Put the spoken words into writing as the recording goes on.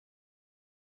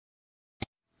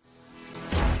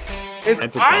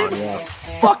And I'm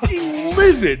fucking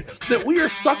livid that we are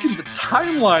stuck in the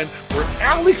timeline where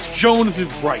Alex Jones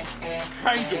is right.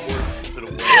 Kind of worse instead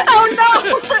of worse. Oh no!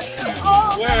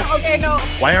 Oh, okay, no.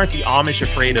 Why aren't the Amish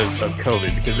afraid of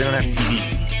COVID? Because they don't have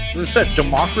TVs. As I said,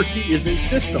 democracy is a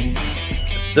system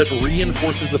that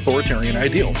reinforces authoritarian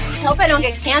ideals. I hope I don't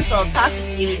get canceled. Talk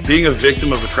to Steve. Being a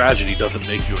victim of a tragedy doesn't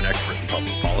make you an expert in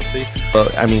public policy.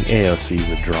 I mean, AOC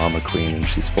is a drama queen and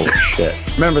she's full of shit.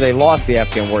 Remember, they lost the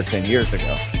Afghan war 10 years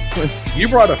ago. You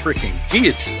brought a freaking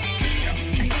guillotine.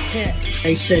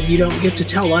 They said, you don't get to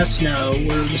tell us no,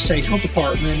 we're the state health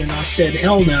department, and I said,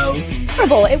 hell no.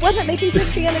 It wasn't making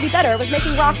Christianity better, it was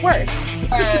making rock worse.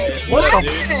 What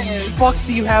the fuck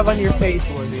do you have on your face,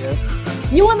 Olivia?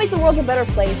 You want to make the world a better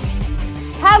place?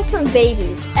 Have some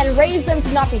babies and raise them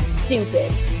to not be stupid.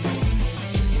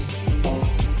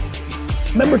 I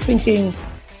remember thinking,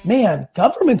 man,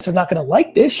 governments are not going to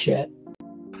like this shit.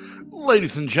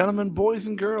 Ladies and gentlemen, boys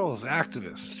and girls,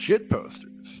 activists,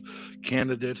 shitposters,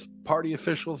 candidates, party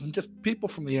officials, and just people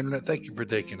from the internet, thank you for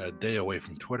taking a day away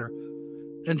from Twitter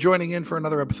and joining in for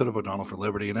another episode of O'Donnell for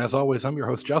Liberty. And as always, I'm your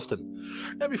host,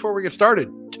 Justin. And before we get started,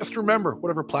 just remember,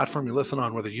 whatever platform you listen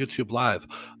on, whether YouTube Live,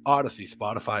 Odyssey,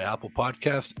 Spotify, Apple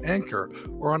Podcasts, Anchor,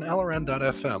 or on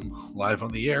LRN.FM, live on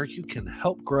the air, you can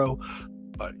help grow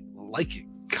by liking,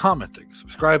 commenting,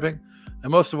 subscribing,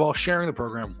 and most of all, sharing the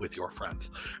program with your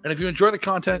friends. And if you enjoy the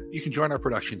content, you can join our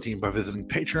production team by visiting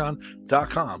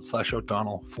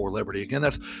patreon.com/O'Donnell for Liberty. Again,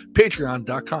 that's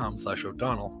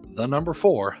patreon.com/O'Donnell, the number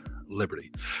 4,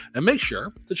 Liberty. And make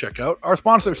sure to check out our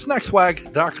sponsor,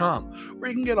 SneckSwag.com, where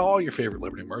you can get all your favorite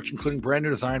Liberty merch, including brand new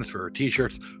designs for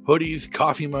t-shirts, hoodies,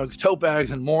 coffee mugs, tote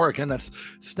bags, and more. Again, that's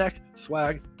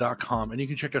SneckSwag.com. And you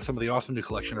can check out some of the awesome new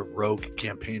collection of Rogue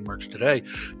campaign merch today.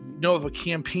 You know of a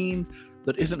campaign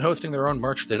that isn't hosting their own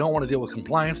merch, they don't want to deal with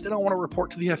compliance, they don't want to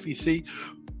report to the FEC,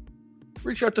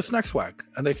 reach out to SneckSwag,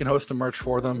 and they can host the merch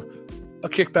for them. A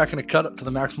kickback and a cut up to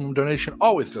the maximum donation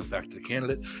always goes back to the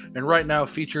candidate. And right now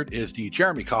featured is the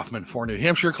Jeremy Kauffman for New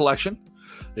Hampshire collection.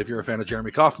 If you're a fan of Jeremy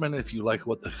Kauffman, if you like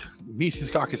what the Mises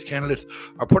Caucus candidates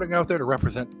are putting out there to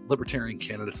represent libertarian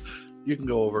candidates, you can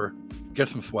go over, get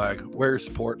some swag, wear your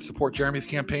support Jeremy's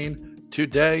campaign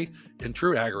today in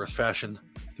true Agorist fashion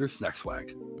through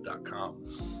SneckSwag.com.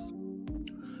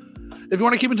 If you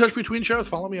want to keep in touch between shows,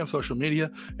 follow me on social media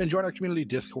and join our community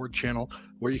Discord channel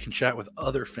where you can chat with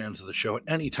other fans of the show at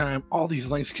any time. All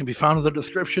these links can be found in the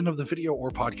description of the video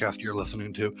or podcast you're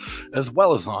listening to, as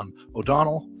well as on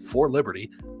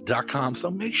o'donnellforliberty.com. So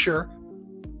make sure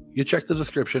you check the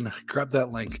description, grab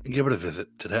that link, and give it a visit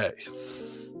today.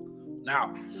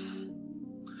 Now,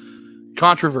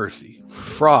 controversy,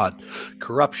 fraud,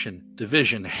 corruption,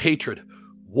 division, hatred,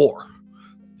 war.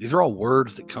 These are all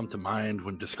words that come to mind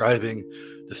when describing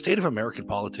the state of American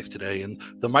politics today and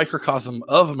the microcosm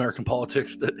of American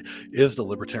politics that is the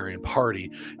Libertarian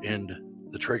Party and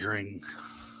the triggering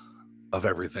of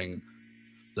everything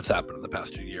that's happened in the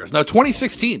past 2 years. Now,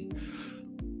 2016,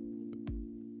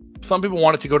 some people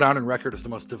want it to go down in record as the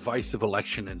most divisive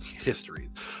election in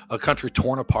history. A country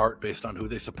torn apart based on who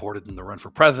they supported in the run for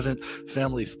president,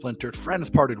 families splintered, friends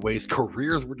parted ways,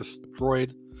 careers were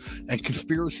destroyed, and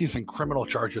conspiracies and criminal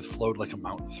charges flowed like a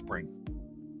mountain spring.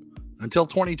 Until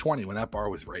 2020, when that bar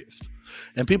was raised.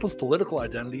 And people's political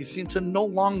identities seem to no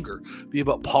longer be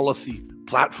about policy,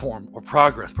 platform, or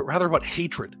progress, but rather about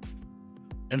hatred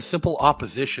and simple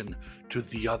opposition to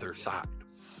the other side.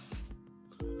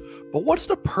 But what's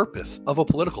the purpose of a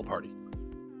political party?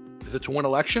 Is it to win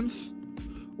elections?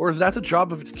 Or is that the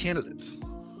job of its candidates?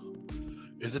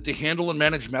 Is it to handle and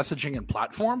manage messaging and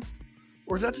platform?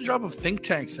 Or is that the job of think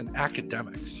tanks and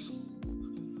academics?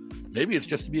 Maybe it's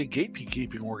just to be a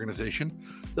gatekeeping organization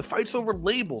that fights over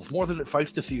labels more than it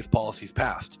fights to see its policies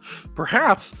passed.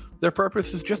 Perhaps their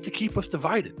purpose is just to keep us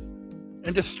divided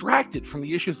and distracted from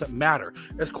the issues that matter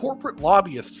as corporate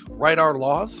lobbyists write our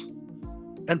laws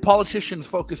and politicians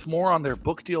focus more on their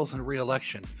book deals and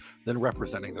re-election than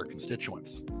representing their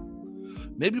constituents.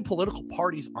 Maybe political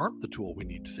parties aren't the tool we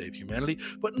need to save humanity,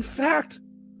 but in fact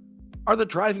are the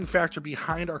driving factor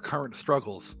behind our current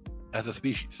struggles as a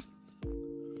species.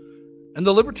 And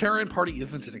the Libertarian Party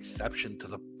isn't an exception to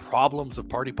the problems of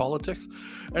party politics.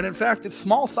 And in fact, its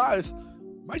small size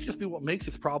might just be what makes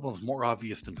its problems more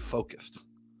obvious and focused.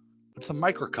 It's a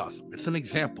microcosm. It's an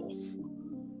example.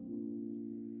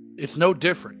 It's no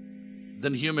different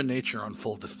than human nature on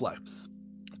full display.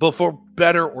 But for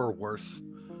better or worse,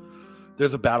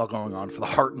 there's a battle going on for the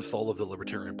heart and soul of the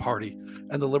Libertarian Party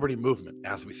and the Liberty Movement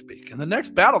as we speak. And the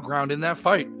next battleground in that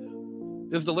fight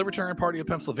is the Libertarian Party of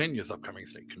Pennsylvania's upcoming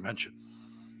state convention.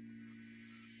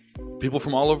 People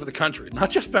from all over the country, not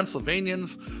just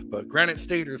Pennsylvanians, but Granite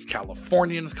Staters,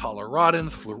 Californians,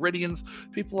 Coloradans, Floridians.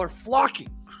 People are flocking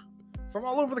from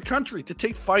all over the country to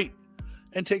take part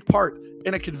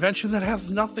in a convention that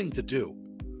has nothing to do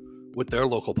with their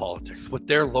local politics, with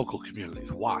their local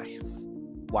communities. Why?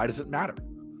 Why does it matter?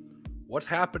 What's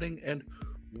happening and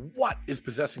what is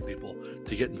possessing people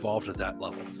to get involved at that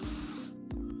level?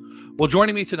 Well,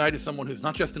 joining me tonight is someone who's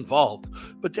not just involved,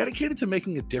 but dedicated to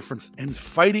making a difference and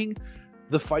fighting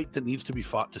the fight that needs to be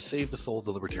fought to save the soul of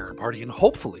the Libertarian Party and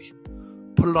hopefully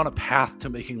put it on a path to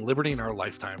making liberty in our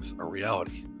lifetimes a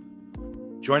reality.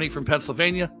 Joining from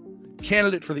Pennsylvania,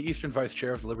 candidate for the Eastern Vice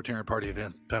Chair of the Libertarian Party of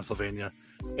Pennsylvania,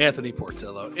 Anthony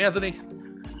Portillo. Anthony,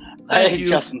 thank you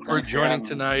Justin, for joining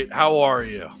tonight. How are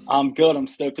you? I'm good. I'm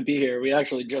stoked to be here. We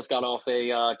actually just got off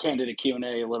a candidate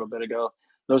Q&A a little bit ago.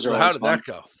 Those are how did that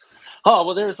go? Oh,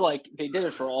 well, there's they did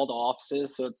it for all the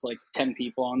offices, so it's 10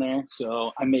 people on there.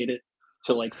 So I made it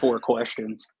to 4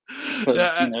 questions.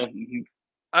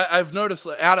 I've noticed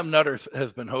Adam Nutter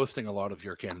has been hosting a lot of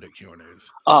your candidate Q&As.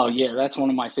 Oh, yeah, that's one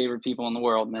of my favorite people in the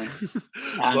world, man.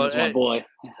 Adam's my boy.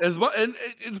 And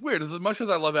it's weird. As much as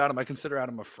I love Adam, I consider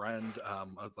Adam a friend.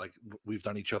 We've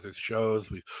done each other's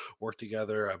shows. We've worked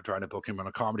together. I'm trying to book him on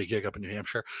a comedy gig up in New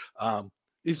Hampshire.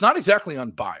 He's not exactly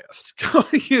unbiased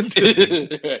going into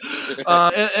this.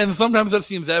 And sometimes that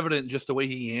seems evident in just the way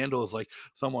he handles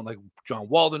someone like John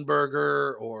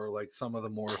Waldenberger or some of the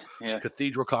more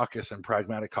Cathedral Caucus and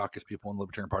Pragmatic Caucus people in the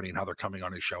Libertarian Party and how they're coming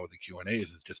on his show with the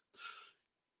Q&As.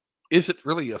 Is it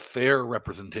really a fair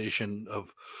representation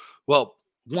of,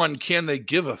 one, can they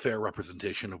give a fair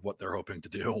representation of what they're hoping to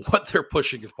do, what they're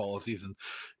pushing as policies, and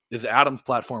is Adam's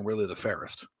platform really the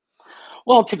fairest?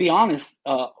 Well, to be honest,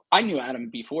 I knew Adam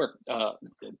before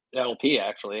LP,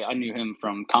 actually. I knew him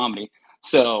from comedy.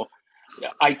 So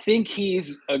I think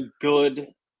he's a good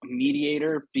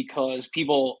mediator because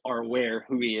people are aware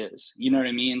who he is. You know what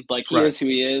I mean? He is who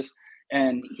he is,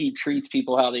 and he treats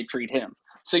people how they treat him.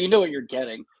 So you know what you're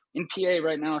getting. In PA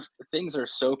right now, things are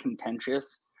so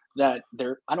contentious that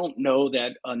I don't know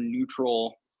that a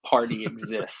neutral party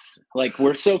exists.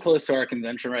 We're so close to our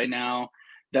convention right now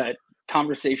that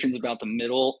conversations about the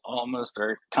middle almost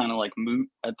are kind of moot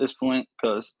at this point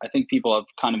because I think people have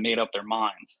kind of made up their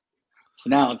minds. So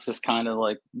now it's just kind of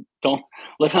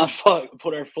let's not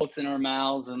put our foots in our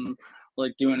mouths and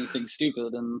do anything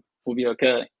stupid and we'll be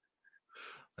okay.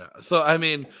 Yeah. So, I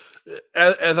mean,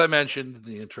 as I mentioned in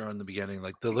the intro in the beginning,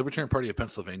 the Libertarian Party of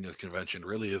Pennsylvania's convention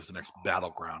really is the next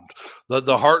battleground.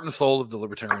 The heart and soul of the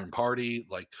Libertarian Party.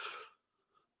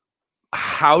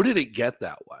 How did it get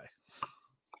that way?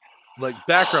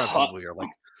 Background familiar,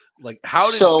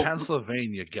 how did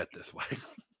Pennsylvania get this way?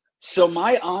 So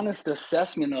my honest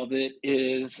assessment of it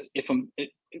is,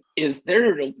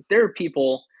 there are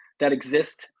people that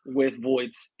exist with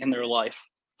voids in their life.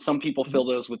 Some people fill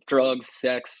those with drugs,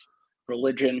 sex,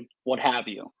 religion, what have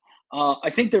you.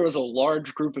 I think there was a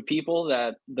large group of people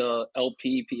that the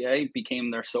LPPA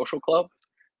became their social club,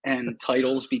 and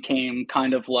titles became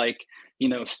kind of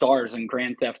stars in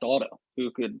Grand Theft Auto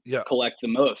who could collect the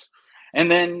most. And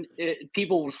then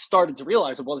people started to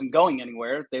realize it wasn't going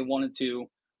anywhere. They wanted to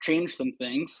change some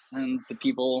things, and the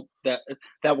people that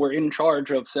were in charge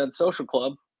of said social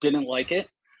club didn't like it.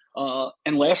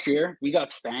 And last year we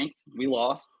got spanked. We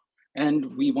lost,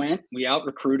 and we out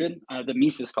recruited the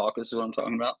Mises Caucus is what I'm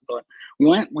talking about. But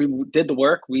we did the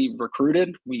work, we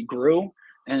recruited, we grew,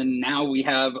 and now we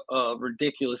have a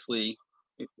ridiculously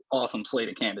awesome slate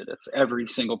of candidates. Every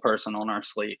single person on our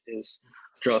slate is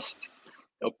just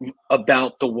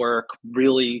about the work,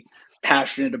 really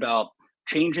passionate about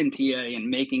changing PA and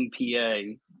making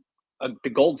PA the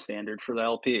gold standard for the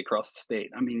LP across the state.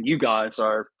 I mean, you guys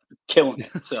are killing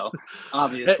it. So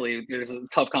obviously there's a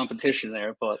tough competition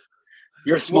there, but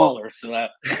you're smaller, so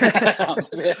that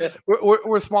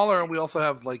we're smaller, and we also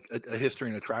have a history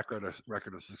and a track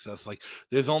record of success.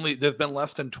 There's been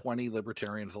less than 20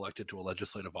 libertarians elected to a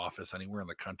legislative office anywhere in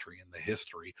the country in the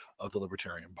history of the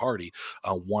Libertarian Party.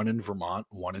 1 in Vermont,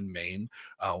 1 in Maine,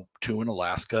 2 in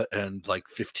Alaska, and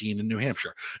 15 in New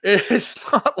Hampshire.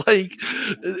 It's not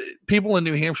people in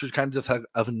New Hampshire kind of just have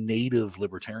a native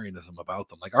libertarianism about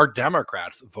them. Our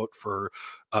Democrats vote for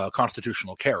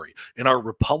constitutional carry, and our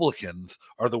Republicans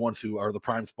are the ones who are the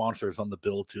prime sponsors on the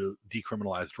bill to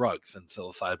decriminalize drugs and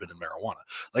psilocybin and marijuana.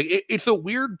 It's a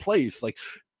weird place.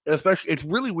 Especially, it's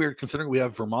really weird considering we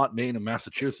have Vermont, Maine, and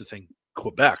Massachusetts and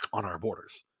Quebec on our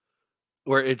borders,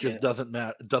 where it just doesn't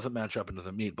match up and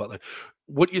doesn't meet. But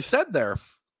what you said there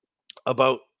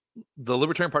about the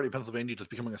Libertarian Party of Pennsylvania just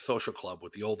becoming a social club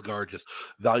with the old guard just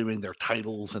valuing their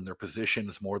titles and their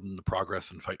positions more than the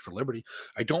progress and fight for liberty.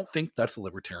 I don't think that's the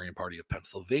Libertarian Party of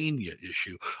Pennsylvania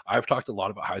issue. I've talked a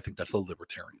lot about how I think that's a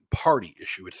Libertarian Party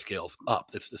issue. It scales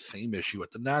up. It's the same issue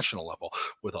at the national level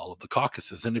with all of the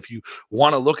caucuses. And if you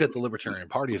want to look at the Libertarian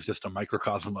Party as just a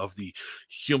microcosm of the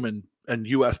human and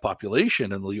U.S.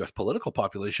 population and the U.S. political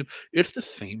population, it's the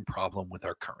same problem with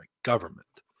our current government.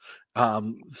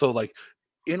 So like,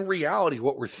 in reality,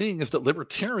 what we're seeing is that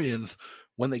libertarians,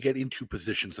 when they get into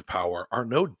positions of power, are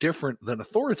no different than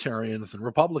authoritarians and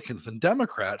Republicans and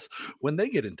Democrats when they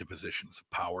get into positions of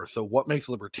power. So what makes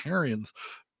libertarians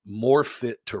more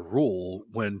fit to rule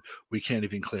when we can't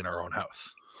even clean our own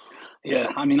house?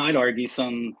 Yeah, I mean, I'd argue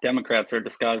some Democrats are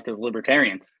disguised as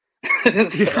libertarians.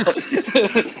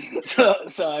 So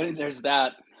I mean, there's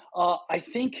that. I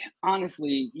think,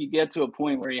 honestly, you get to a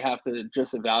point where you have to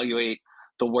just evaluate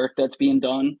the work that's being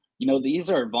done. You know, these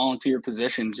are volunteer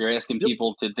positions you're asking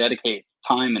people to dedicate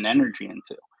time and energy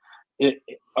into.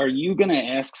 Are you going to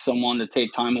ask someone to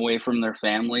take time away from their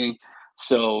family?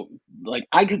 So, like,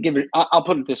 I could give it, I'll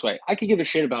put it this way. I could give a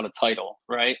shit about a title,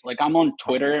 right? Like, I'm on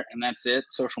Twitter and that's it,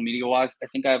 social media wise. I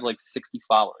think I have like 60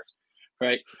 followers,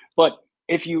 right? But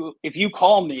if you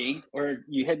call me or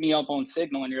you hit me up on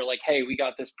Signal and you're like, hey, we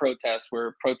got this protest,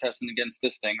 we're protesting against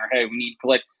this thing, or hey, we need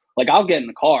like I'll get in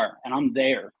the car and I'm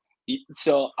there.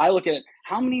 So I look at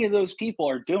how many of those people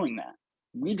are doing that.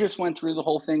 We just went through the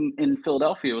whole thing in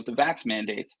Philadelphia with the vax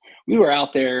mandates. We were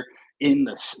out there in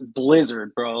the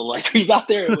blizzard, bro. Like, we got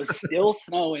there, it was still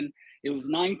snowing. It was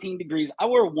 19 degrees. I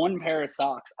wore one pair of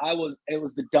socks. It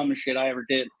was the dumbest shit I ever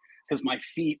did because my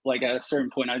feet, like, at a certain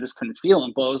point, I just couldn't feel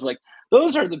them. But I was like,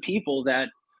 those are the people that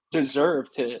deserve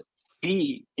to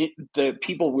be the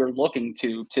people we're looking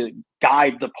to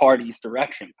guide the party's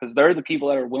direction, because they're the people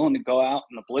that are willing to go out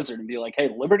in the blizzard and be like, hey,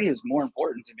 liberty is more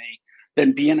important to me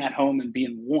than being at home and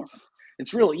being warm.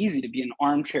 It's real easy to be an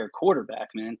armchair quarterback,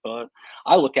 man, but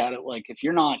I look at it like, if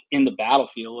you're not in the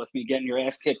battlefield with me getting your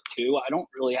ass kicked too, I don't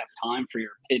really have time for your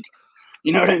opinion.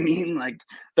 You know what I mean? Like,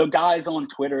 the guys on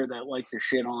Twitter that like to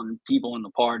shit on people in the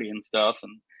party and stuff,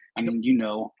 and I mean, you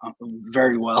know,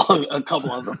 very well a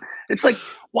couple of them. It's like,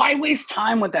 why waste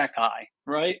time with that guy,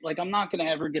 right? Like, I'm not going to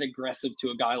ever get aggressive to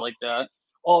a guy like that.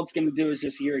 All it's going to do is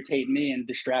just irritate me and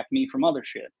distract me from other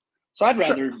shit. So I'd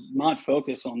rather not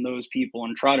focus on those people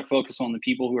and try to focus on the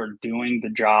people who are doing the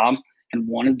job and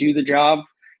want to do the job,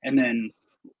 and then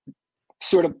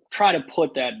sort of try to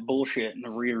put that bullshit in the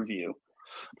rear view.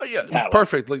 Yeah,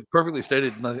 perfectly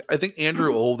stated. I think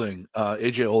Andrew Olding,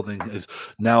 AJ Olding, is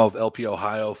now of LP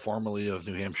Ohio, formerly of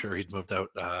New Hampshire. He'd moved out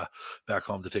back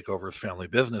home to take over his family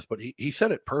business, but he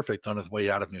said it perfect on his way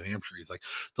out of New Hampshire. He's like,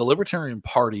 the Libertarian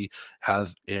Party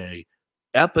has a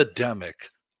epidemic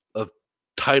of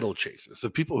title chasers,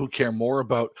 of people who care more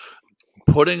about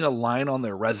putting a line on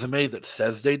their resume that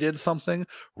says they did something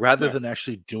rather than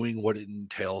actually doing what it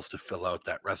entails to fill out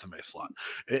that resume slot.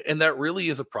 And that really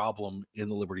is a problem in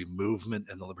the liberty movement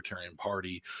and the Libertarian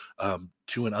Party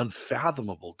to an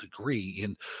unfathomable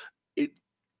degree.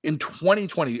 In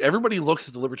 2020, everybody looks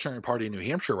at the Libertarian Party in New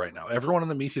Hampshire right now. Everyone in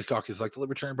the Mises Caucus is like, the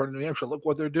Libertarian Party in New Hampshire, look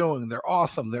what they're doing. They're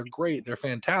awesome. They're great. They're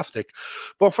fantastic.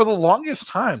 But for the longest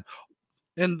time,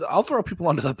 and I'll throw people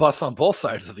under the bus on both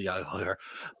sides of the aisle here.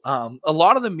 A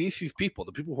lot of the Mises people,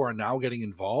 the people who are now getting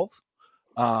involved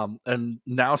and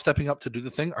now stepping up to do the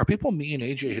thing, are people me and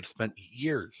AJ had spent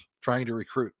years trying to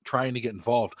recruit, trying to get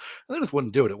involved, and they just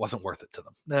wouldn't do it. It wasn't worth it to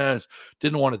them. Nah,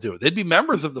 didn't want to do it. They'd be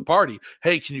members of the party.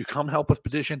 Hey, can you come help us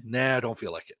petition? Nah, don't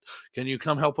feel like it. Can you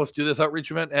come help us do this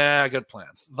outreach event? I got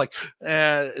plans. Like,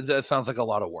 that sounds like a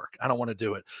lot of work. I don't want to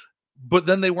do it. But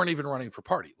then they weren't even running for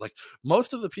party. Like,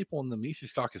 most of the people in the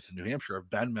Mises Caucus in New Hampshire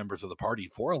have been members of the party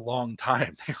for a long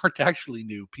time. They aren't actually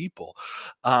new people.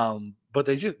 But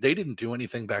they didn't do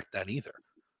anything back then either.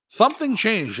 Something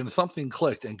changed and something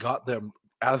clicked and got them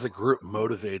as a group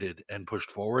motivated and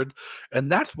pushed forward.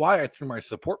 And that's why I threw my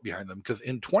support behind them, because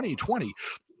in 2020,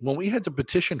 when we had to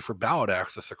petition for ballot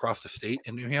access across the state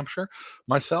in New Hampshire,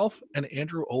 myself and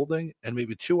Andrew Olding and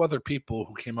maybe two other people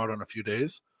who came out on a few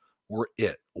days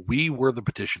we were the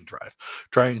petition drive,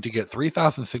 trying to get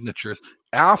 3,000 signatures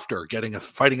after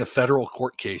fighting a federal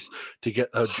court case to get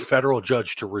a federal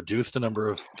judge to reduce the number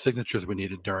of signatures we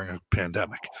needed during a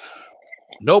pandemic.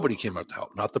 Nobody came out to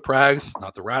help. Not the Prags,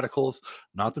 not the Radicals,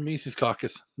 not the Mises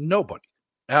Caucus. Nobody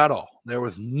at all. There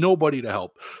was nobody to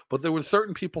help. But there were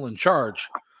certain people in charge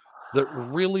that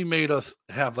really made us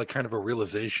have like kind of a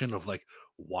realization of like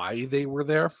why they were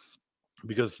there.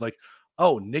 Because like,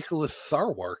 oh, Nicholas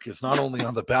Sarwark is not only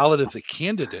on the ballot as a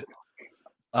candidate,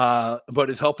 but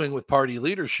is helping with party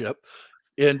leadership.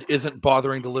 and isn't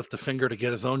bothering to lift a finger to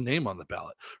get his own name on the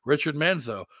ballot. Richard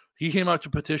Manzo, he came out to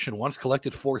petition once,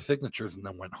 collected 4 signatures, and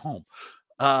then went home.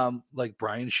 Like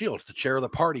Brian Shields, the chair of the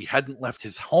party, hadn't left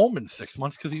his home in 6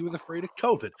 months because he was afraid of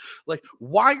COVID. Like,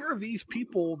 why are these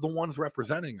people the ones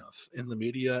representing us in the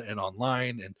media and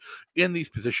online and in these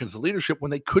positions of leadership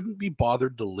when they couldn't be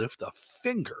bothered to lift a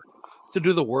finger to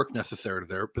do the work necessary to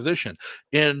their position?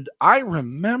 And I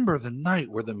remember the night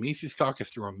where the Mises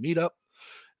Caucus threw a meetup,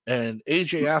 and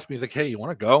AJ asked me, he's like, "Hey, you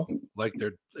want to go?" Like,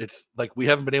 it's like we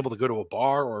haven't been able to go to a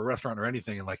bar or a restaurant or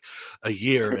anything in like a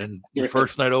year, and the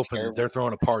first night open, they're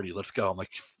throwing a party. Let's go. I'm like,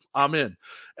 I'm in.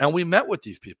 And we met with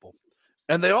these people,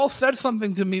 and they all said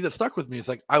something to me that stuck with me. It's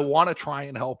like, I want to try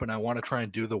and help, and I want to try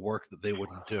and do the work that they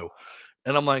wouldn't do.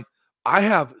 And I'm like, I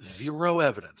have zero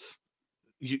evidence.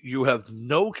 You have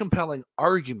no compelling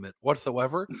argument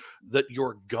whatsoever that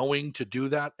you're going to do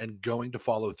that and going to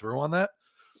follow through on that.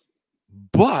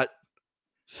 But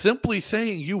simply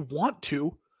saying you want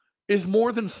to is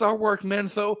more than Sarwark,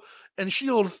 Manzo, and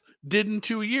Shields did in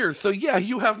 2 years. So yeah,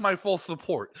 you have my full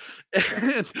support.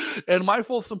 And my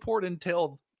full support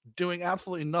entailed doing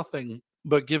absolutely nothing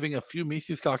but giving a few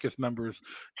Mises Caucus members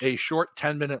a short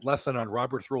 10-minute lesson on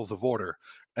Robert's Rules of Order,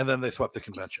 and then they swept the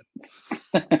convention.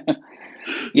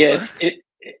 Yeah,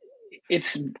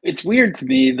 it's weird to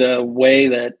me the way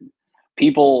that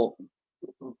people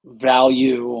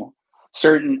value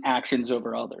certain actions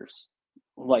over others.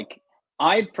 Like,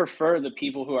 I prefer the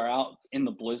people who are out in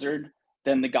the blizzard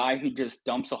than the guy who just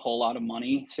dumps a whole lot of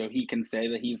money so he can say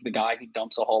that he's the guy who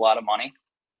dumps a whole lot of money.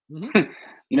 Mm-hmm.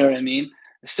 You know what I mean?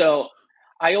 So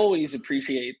I always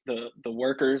appreciate the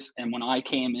workers. And when I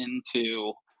came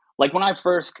into, like, when I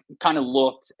first kind of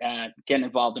looked at getting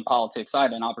involved in politics, I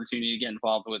had an opportunity to get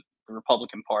involved with the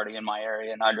Republican Party in my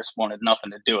area, and I just wanted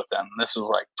nothing to do with them. This was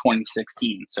like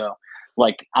 2016. So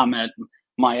like,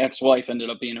 my ex-wife ended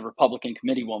up being a Republican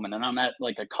committee woman, and I'm at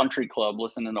like a country club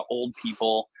listening to old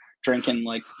people drinking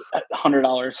like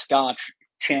 $100 scotch,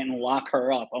 chanting "lock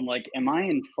her up." I'm like, am I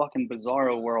in fucking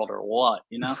bizarro world or what?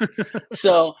 You know?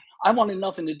 So I wanted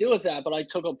nothing to do with that, but I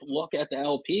took a look at the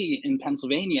LP in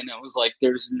Pennsylvania, and it was like,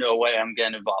 there's no way I'm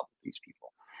getting involved with these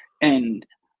people. And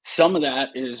some of that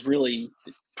is really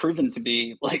proven to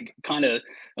be like kind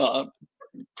of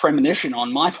premonition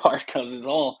on my part, because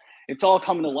it's all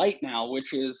coming to light now,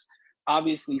 which is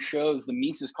obviously shows the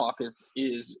Mises Caucus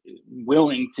is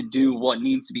willing to do what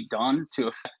needs to be done to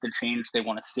affect the change they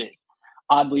want to see.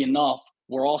 Oddly enough,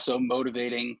 we're also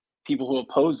motivating people who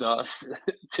oppose us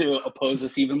to oppose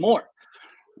us even more.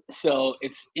 So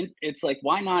it's like,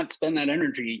 why not spend that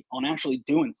energy on actually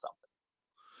doing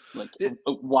something? Like,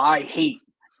 why hate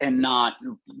and not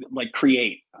like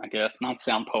create? I guess, not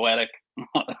sound poetic,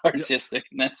 artistic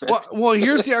in that sense. Well,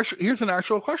 here's an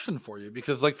actual question for you,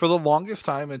 because like for the longest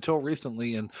time until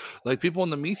recently, and like people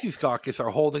in the Mises Caucus are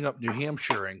holding up New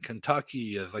Hampshire and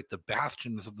Kentucky as like the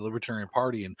bastions of the Libertarian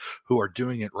Party and who are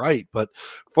doing it right. But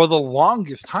for the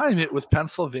longest time, it was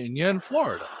Pennsylvania and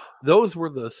Florida. Those were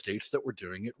the states that were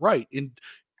doing it right.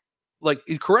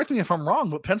 Correct me if I'm wrong,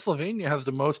 but Pennsylvania has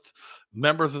the most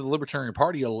members of the Libertarian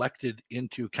Party elected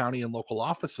into county and local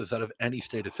offices out of any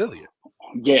state affiliate.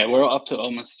 Yeah, we're up to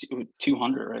almost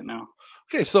 200 right now.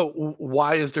 Okay, so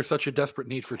why is there such a desperate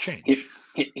need for change?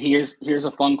 Here's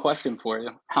a fun question for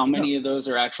you. How many of those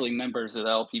are actually members of the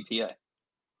LPPA?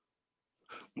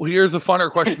 Well, here's a funner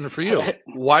question for you.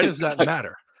 Why does that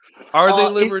matter? Are they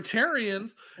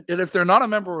libertarians? And if they're not a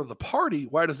member of the party,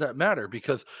 why does that matter?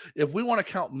 Because if we want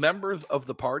to count members of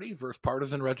the party versus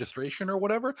partisan registration or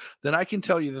whatever, then I can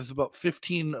tell you there's about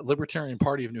 15 Libertarian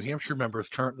Party of New Hampshire members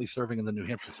currently serving in the New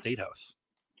Hampshire State House.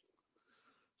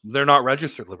 They're not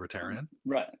registered libertarian,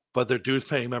 right? But they're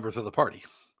dues-paying members of the party.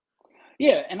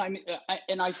 Yeah, and I mean,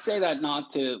 I say that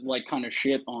not to like kind of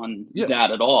shit on that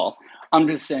at all. I'm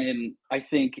just saying, I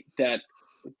think that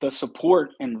the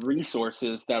support and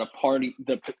resources that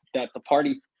the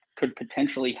party could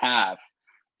potentially have,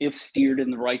 if steered in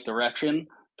the right direction,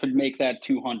 could make that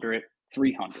 200,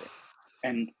 300,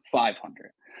 and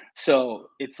 500. So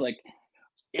it's like,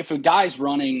 if a guy's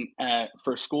running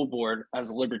for school board as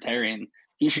a libertarian,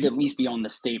 he should at least be on the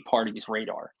state party's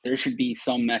radar. There should be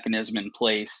some mechanism in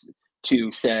place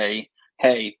to say,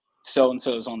 hey,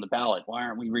 so-and-so is on the ballot. Why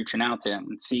aren't we reaching out to him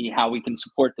and see how we can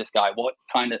support this guy, what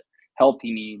kind of help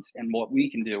he needs, and what we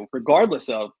can do, regardless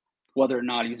of whether or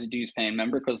not he's a dues-paying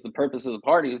member, because the purpose of the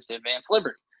party is to advance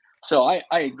liberty. So I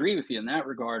agree with you in that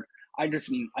regard. I just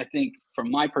mean, I think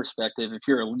from my perspective, if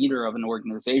you're a leader of an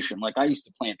organization, like I used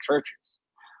to plant churches.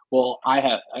 Well,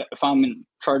 if I'm in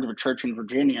charge of a church in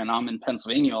Virginia and I'm in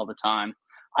Pennsylvania all the time,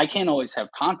 I can't always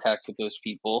have contact with those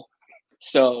people.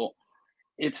 So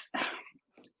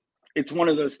it's one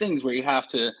of those things where you have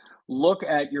to look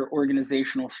at your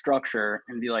organizational structure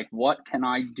and be like, what can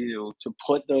I do to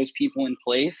put those people in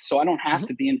place so I don't have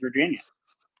to be in Virginia?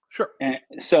 Sure. And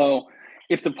so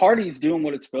if the party's doing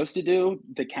what it's supposed to do,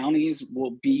 the counties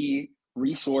will be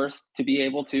resourced to be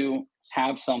able to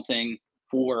have something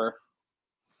for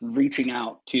reaching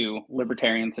out to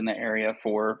libertarians in the area,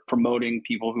 for promoting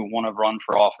people who want to run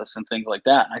for office and things like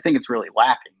that. And I think it's really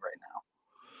lacking right now.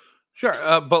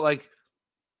 Sure. But like,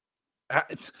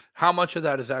 how much of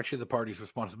that is actually the party's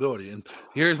responsibility? And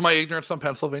here's my ignorance on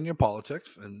Pennsylvania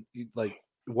politics. And like,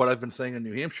 what I've been saying in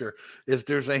New Hampshire is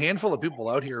there's a handful of people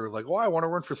out here who are like, oh, I want to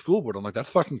run for school board. I'm like, that's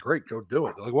fucking great. Go do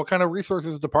it. They're like, what kind of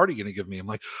resources is the party going to give me? I'm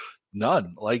like,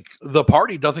 none. Like, the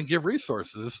party doesn't give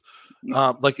resources.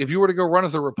 Like, if you were to go run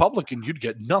as a Republican, you'd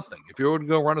get nothing. If you were to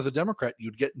go run as a Democrat,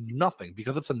 you'd get nothing,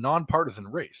 because it's a nonpartisan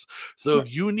race. So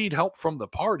if you need help from the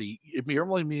party, it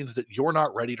merely means that you're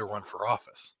not ready to run for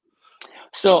office.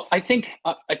 So I think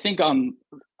I'm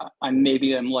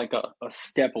like a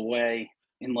step away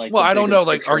in like. Well, I don't know.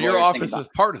 Like, are your offices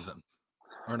partisan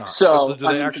or not? So do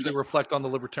they actually reflect on the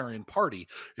Libertarian Party?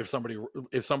 If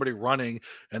somebody running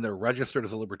and they're registered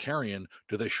as a Libertarian,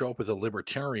 do they show up as a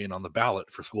Libertarian on the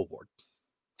ballot for school board?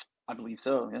 I believe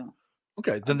so. Yeah.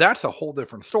 Okay, then that's a whole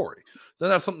different story. Then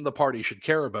that's something the party should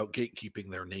care about: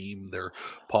 gatekeeping their name, their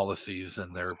policies,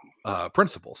 and their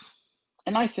principles.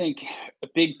 And I think a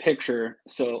big picture.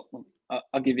 So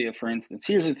I'll give you a for instance.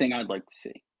 Here's the thing I'd like to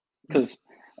see, because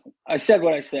I said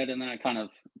what I said, and then I kind of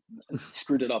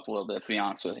screwed it up a little bit, to be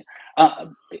honest with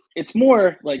you. It's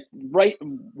more like,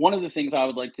 one of the things I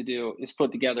would like to do is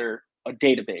put together a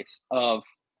database of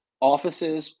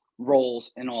offices,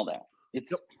 roles, and all that.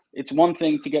 It's one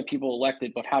thing to get people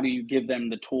elected, but how do you give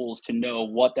them the tools to know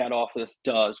what that office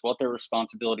does, what their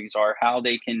responsibilities are, how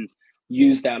they can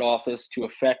use that office to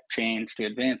affect change, to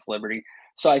advance liberty?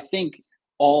 So I think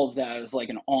all of that is like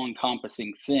an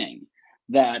all-encompassing thing,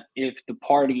 that if the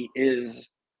party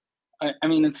is, I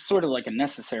mean, it's sort of like a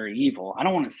necessary evil. I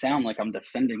don't want to sound like I'm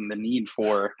defending the need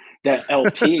for that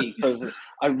LP, because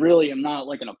I really am not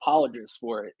like an apologist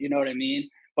for it. You know what I mean?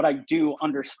 But I do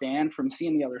understand from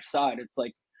seeing the other side. It's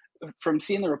like, from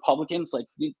seeing the Republicans, like,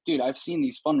 dude, I've seen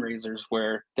these fundraisers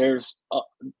where there's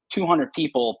 200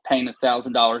 people paying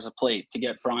 $1,000 a plate to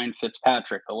get Brian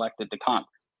Fitzpatrick elected to Congress.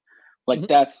 Like,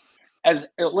 that's, as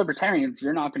libertarians,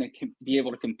 you're not going to be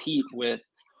able to compete with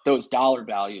those dollar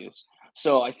values.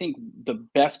 So I think the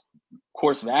best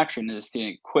course of action is to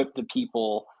equip the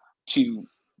people to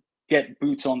get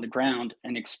boots on the ground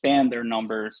and expand their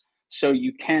numbers, so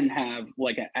you can have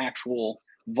like an actual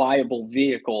viable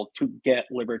vehicle to get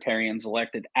libertarians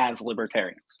elected as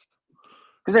libertarians.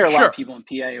 Because there are a lot of people in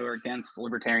PA who are against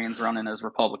libertarians running as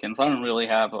Republicans. I don't really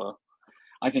have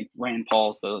I think Rand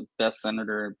Paul's the best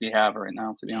senator we have right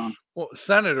now, to be honest. Well,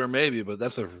 senator maybe, but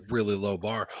that's a really low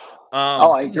bar.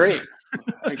 I agree.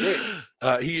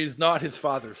 He is not his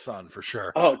father's son, for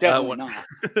sure. Oh, definitely not.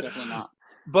 Definitely not.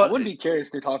 But I wouldn't be curious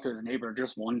to talk to his neighbor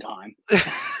just one time.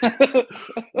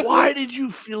 Why did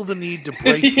you feel the need to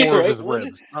break four of his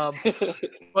ribs?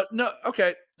 But no,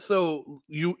 okay. So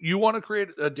you want to create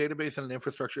a database and an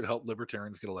infrastructure to help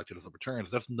libertarians get elected as libertarians.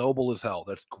 That's noble as hell.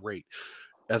 That's great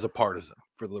as a partisan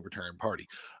for the Libertarian Party.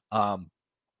 I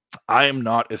am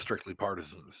not as strictly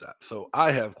partisan as that. So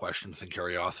I have questions and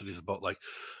curiosities about, like,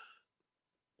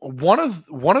 one of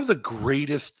the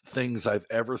greatest things I've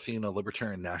ever seen a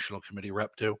Libertarian National Committee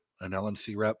rep do, an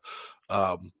LNC rep,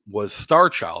 was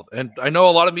Starchild. And I know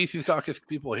a lot of Mises Caucus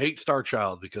people hate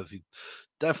Starchild because he's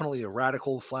definitely a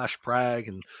radical / prag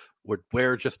and would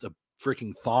wear just a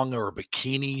freaking thong or a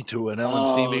bikini to an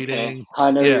LNC meeting. I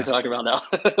know you're talking about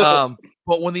now.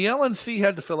 But when the LNC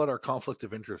had to fill out our conflict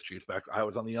of interest sheets back, I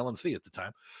was on the LNC at the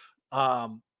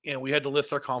time. And we had to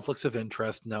list our conflicts of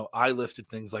interest. Now, I listed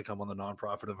things like I'm on the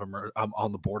nonprofit I'm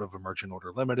on the board of Emergent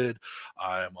Order Limited.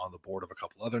 I'm on the board of a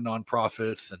couple other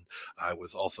nonprofits, and I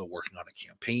was also working on a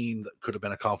campaign that could have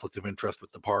been a conflict of interest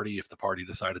with the party if the party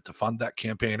decided to fund that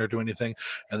campaign or do anything.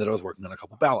 And then I was working on a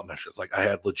couple ballot measures. Like, I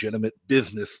had legitimate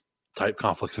business type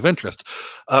conflicts of interest.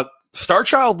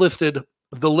 Starchild listed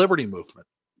the Liberty Movement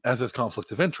as his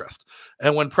conflict of interest.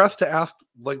 And when pressed to ask,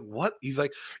 like, what? He's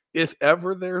like, if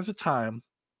ever there's a time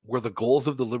where the goals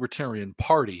of the Libertarian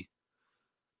Party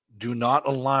do not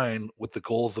align with the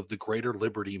goals of the greater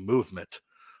liberty movement,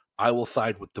 I will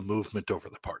side with the movement over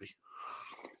the party.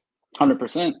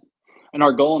 100%. And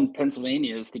our goal in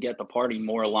Pennsylvania is to get the party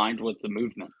more aligned with the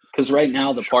movement. Because right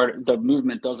now the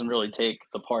movement doesn't really take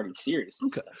the party seriously.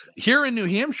 Okay. Here in New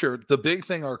Hampshire, the big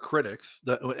thing our critics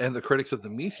and the critics of the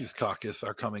Mises Caucus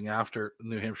are coming after the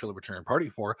New Hampshire Libertarian Party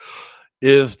for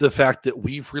is the fact that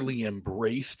we've really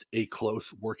embraced a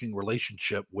close working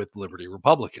relationship with Liberty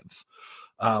Republicans.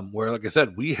 Where, like I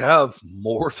said, we have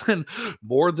more than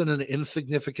an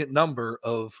insignificant number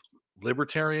of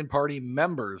Libertarian Party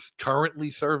members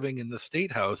currently serving in the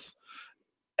state house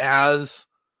as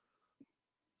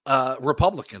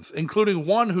Republicans, including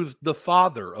one who's the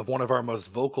father of one of our most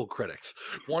vocal critics,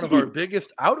 one of our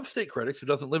biggest out-of-state critics who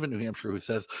doesn't live in New Hampshire, who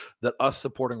says that us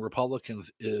supporting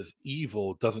Republicans is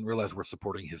evil, doesn't realize we're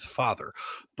supporting his father,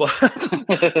 but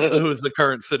who is the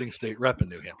current sitting state rep in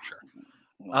New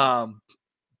Hampshire.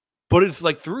 But it's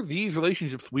like through these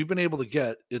relationships we've been able to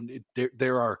get, and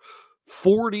there are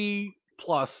 40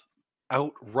 plus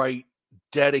outright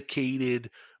dedicated,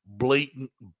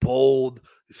 blatant, bold,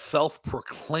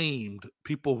 self-proclaimed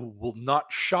people who will not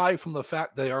shy from the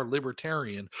fact they are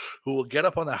libertarian, who will get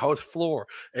up on the House floor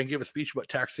and give a speech about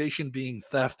taxation being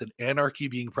theft and anarchy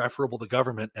being preferable to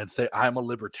government and say, I'm a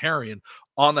libertarian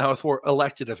on the House floor,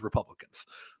 elected as Republicans.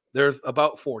 There's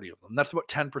about 40 of them. That's about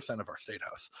 10% of our state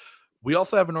house. We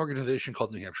also have an organization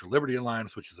called New Hampshire Liberty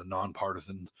Alliance, which is a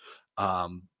nonpartisan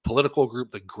political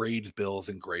group that grades bills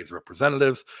and grades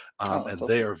representatives. And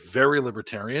they are very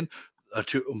libertarian.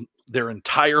 Their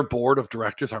entire board of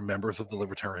directors are members of the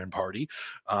Libertarian Party.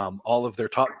 All of their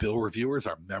top bill reviewers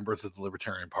are members of the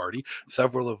Libertarian Party.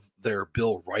 Several of their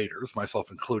bill writers,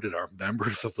 myself included, are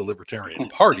members of the Libertarian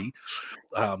Party.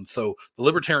 So the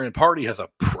Libertarian Party has a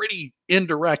pretty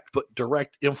indirect but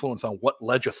direct influence on what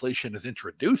legislation is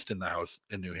introduced in the House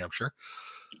in New Hampshire.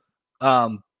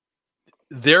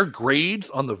 Their grades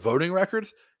on the voting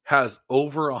records has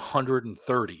over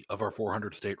 130 of our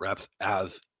 400 state reps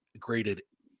as graded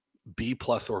B+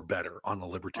 or better on the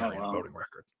Libertarian voting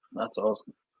record. That's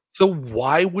awesome. So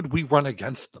why would we run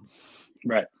against them?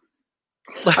 Right.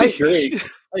 I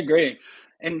agree.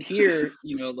 And here,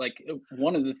 like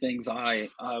one of the things I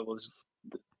was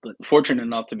fortunate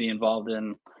enough to be involved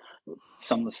in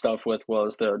some of the stuff with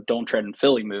was the Don't Tread in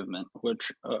Philly movement,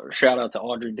 which shout out to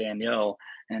Audrey Danielle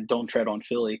and Don't Tread on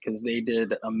Philly, because they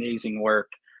did amazing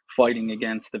work fighting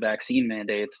against the vaccine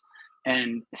mandates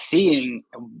and seeing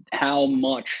how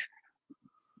much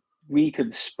we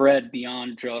could spread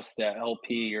beyond just the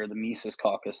LP or the Mises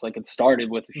caucus. Like it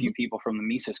started with a few people from the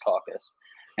Mises caucus.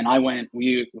 And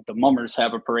the Mummers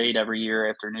have a parade every year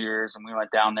after New Year's, and we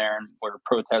went down there and were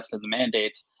protesting the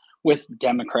mandates with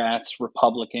Democrats,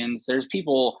 Republicans. There's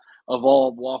people of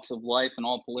all walks of life and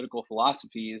all political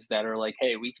philosophies that are like,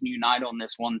 hey, we can unite on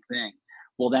this one thing.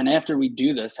 Well, then after we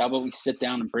do this, how about we sit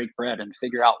down and break bread and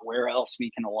figure out where else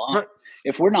we can align? Right.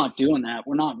 If we're not doing that,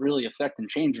 we're not really affecting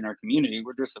change in our community.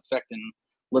 We're just affecting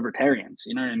libertarians.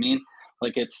 You know what I mean?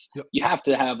 Like you have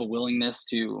to have a willingness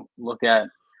to look at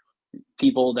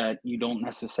people that you don't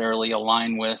necessarily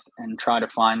align with and try to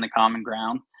find the common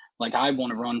ground. Like I want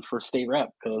to run for state rep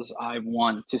because I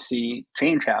want to see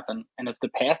change happen. And if the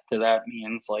path to that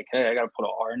means like, hey, I got to put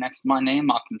an R next to my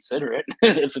name, I'll consider it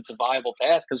if it's a viable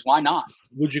path, because why not?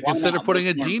 Would you consider putting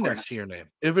a D next to your name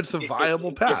if it's a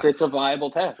viable path? If it's a viable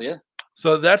path, yeah.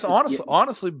 So that's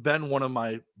honestly been one of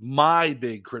my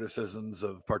big criticisms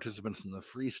of participants in the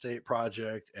Free State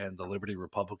Project and the Liberty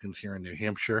Republicans here in New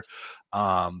Hampshire,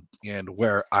 and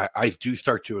where I do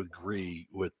start to agree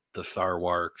with the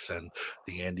Sarwarks and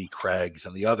the Andy Craigs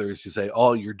and the others who say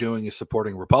all you're doing is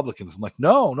supporting Republicans. I'm like,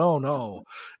 no.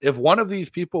 If one of these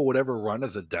people would ever run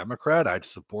as a Democrat, I'd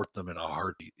support them in a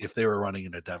heartbeat if they were running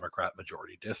in a Democrat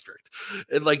majority district.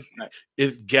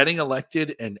 Is getting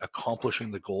elected and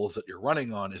accomplishing the goals that you're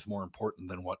running on is more important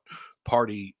than what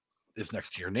party is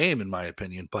next to your name, in my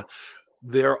opinion. But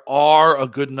there are a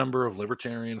good number of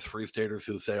libertarians, free staters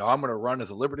who say, I'm going to run as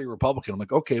a Liberty Republican. I'm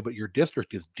like, okay, but your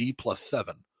district is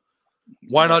D+7.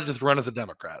 Why not just run as a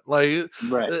Democrat?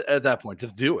 At that point,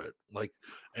 just do it.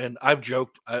 And I've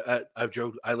joked.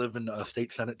 I live in a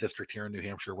state Senate district here in New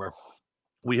Hampshire where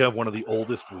we have one of the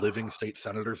oldest living state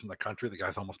senators in the country. The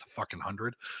guy's almost a fucking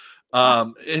 100.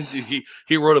 And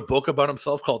he wrote a book about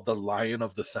himself called The Lion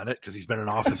of the Senate because he's been in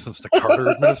office since the Carter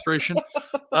administration.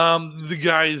 The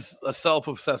guy's a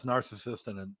self-obsessed narcissist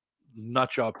and a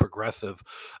nutjob progressive,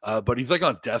 but he's like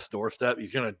on death's doorstep.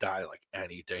 He's gonna die like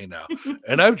any day now.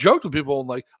 And I've joked with people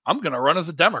like, I'm gonna run as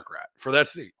a Democrat for that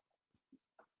seat.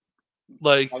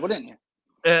 Like, why wouldn't you?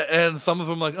 And some of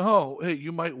them like, oh, hey,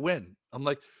 you might win. I'm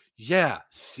like, yeah,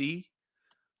 see,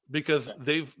 because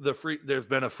there's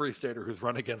been a free stater who's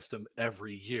run against him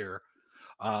every year.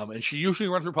 And she usually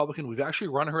runs Republican. We've actually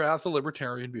run her as a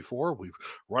Libertarian before. We've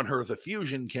run her as a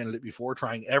fusion candidate before,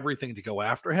 trying everything to go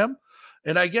after him.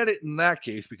 And I get it in that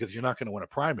case because you're not going to win a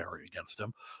primary against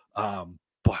him.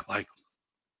 But like,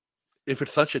 if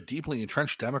it's such a deeply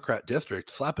entrenched Democrat district,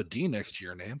 slap a D next to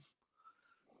your name.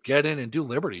 get in and do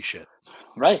liberty shit.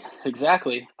 Right,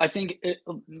 exactly. I think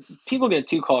people get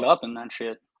too caught up in that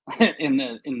shit, in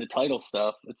the title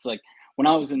stuff. It's like when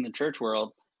I was in the church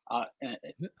world,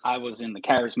 I was in the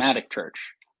charismatic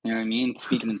church. You know what I mean?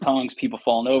 Speaking in tongues, people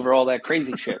falling over, all that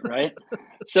crazy shit, right?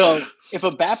 So if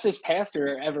a Baptist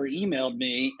pastor ever emailed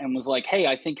me and was like, "Hey,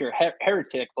 I think you're a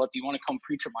heretic, but do you want to come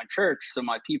preach at my church so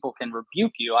my people can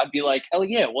rebuke you?" I'd be like, "Hell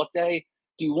yeah! What day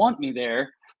do you want me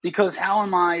there?" Because how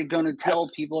am I going to tell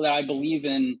people that I believe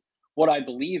in what I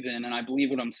believe in and I believe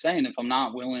what I'm saying if I'm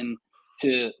not willing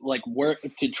to like work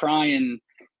to try and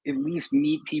at least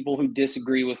meet people who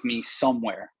disagree with me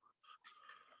somewhere?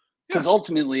 Because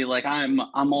ultimately, like I'm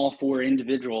all for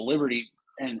individual liberty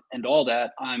and all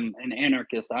that. I'm an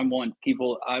anarchist. I want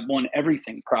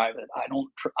everything private. I don't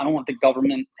want the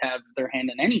government to have their hand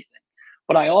in anything.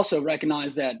 But I also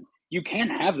recognize that you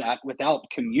can't have that without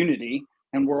community,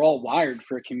 and we're all wired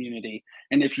for community.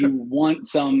 And if you want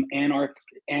some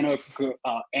anarcho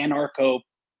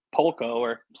polko,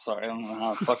 or sorry, I don't know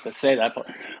how the fuck to say that,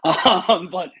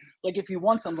 but like if you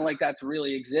want something like that to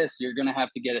really exist, you're gonna have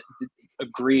to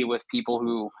agree with people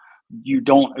who you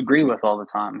don't agree with all the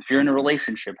time. If you're in a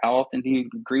relationship, how often do you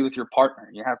agree with your partner?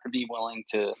 You have to be willing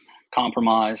to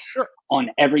compromise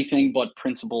on everything but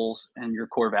principles and your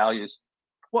core values.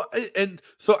 Well, and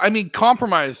so I mean,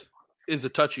 compromise is a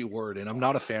touchy word, and I'm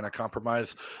not a fan of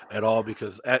compromise at all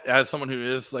because as someone who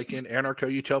is like an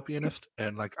anarcho-utopianist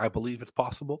and like I believe it's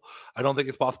possible. I don't think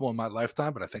it's possible in my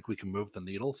lifetime, but I think we can move the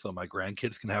needle so my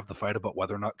grandkids can have the fight about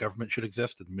whether or not government should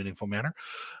exist in a meaningful manner.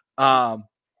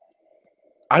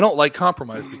 I don't like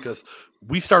compromise because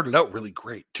we started out really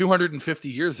great. 250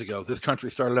 years ago, this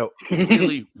country started out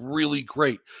really, really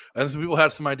great. And some people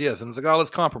had some ideas, and it's like, oh, let's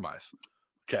compromise.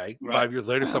 Okay. Right. 5 years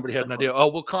later, somebody had an idea. Oh,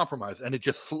 we'll compromise. And it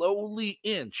just slowly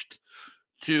inched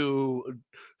to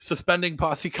suspending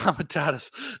posse comitatus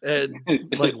and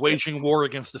like waging war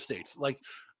against the states. Like,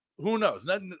 who knows?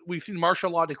 We've seen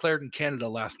martial law declared in Canada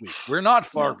last week. We're not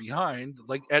far behind.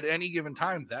 Like at any given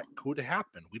time, that could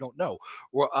happen. We don't know.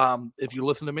 Or if you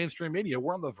listen to mainstream media,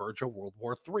 we're on the verge of World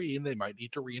War III, and they might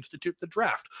need to reinstitute the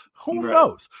draft. Who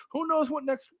knows? Who knows what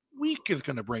next week is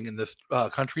going to bring in this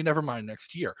country? Never mind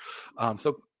next year.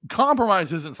 So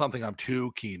compromise isn't something I'm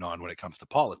too keen on when it comes to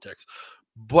politics.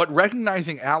 But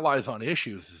recognizing allies on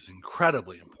issues is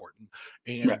incredibly important.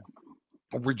 And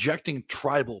rejecting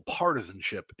tribal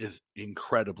partisanship is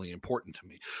incredibly important to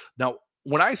me. Now,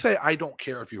 when I say I don't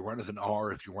care if you run as an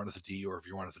R, if you run as a D, or if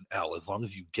you run as an L, as long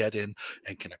as you get in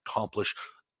and can accomplish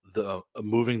the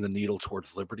moving the needle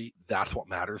towards liberty, that's what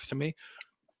matters to me.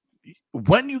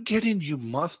 When you get in, you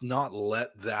must not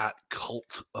let that cult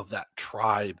of that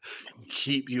tribe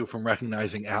keep you from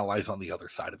recognizing allies on the other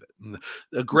side of it. And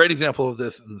a great example of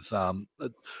this is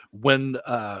when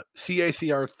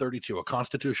CACR 32, a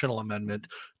constitutional amendment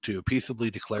to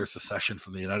peaceably declare secession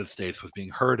from the United States, was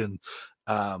being heard in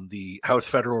the House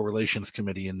Federal Relations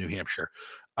Committee in New Hampshire.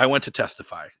 I went to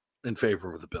testify in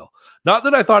favor of the bill. Not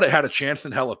that I thought it had a chance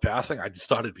in hell of passing. I just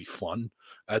thought it'd be fun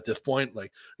at this point.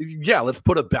 Like, yeah, let's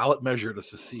put a ballot measure to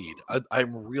secede.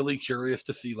 I'm really curious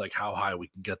to see like how high we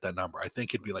can get that number. I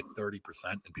think it'd be like 30%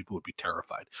 and people would be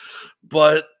terrified.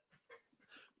 But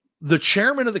the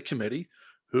chairman of the committee,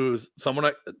 who's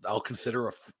someone I'll consider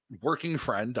a working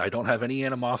friend. I don't have any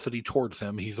animosity towards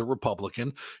him. He's a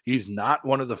Republican. He's not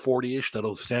one of the 40-ish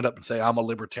that'll stand up and say, I'm a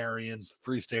libertarian,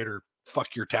 free stater,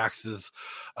 fuck your taxes.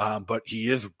 But he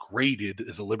is graded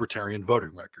as a libertarian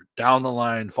voting record. Down the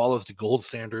line, follows the gold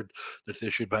standard that's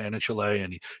issued by NHLA,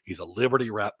 and he's a liberty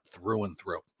rep through and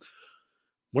through.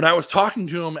 When I was talking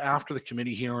to him after the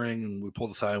committee hearing, and we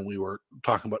pulled aside and we were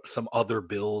talking about some other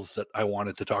bills that I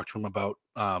wanted to talk to him about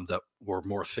that were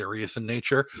more serious in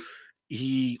nature,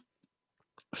 he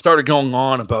started going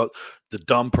on about the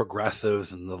dumb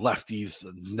progressives and the lefties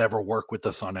that never work with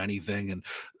us on anything, and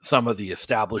some of the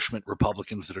establishment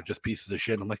Republicans that are just pieces of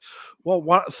shit. And I'm like,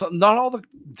 well, not all the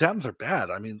Dems are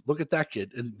bad. I mean, look at that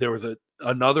kid. And there was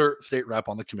another state rep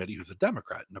on the committee who's a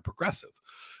Democrat and a progressive.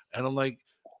 And I'm like,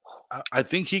 I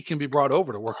think he can be brought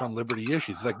over to work on liberty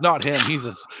issues. It's like, not him.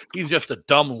 He's just a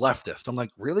dumb leftist. I'm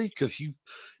like, really? Because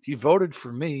he voted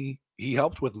for me. He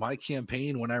helped with my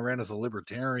campaign when I ran as a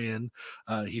libertarian.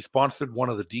 He sponsored one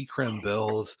of the decrim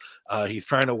bills. He's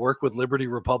trying to work with liberty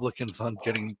Republicans on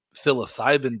getting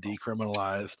psilocybin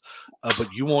decriminalized.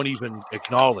 But you won't even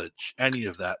acknowledge any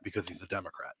of that because he's a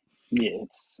Democrat. Yeah,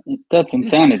 that's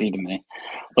insanity to me.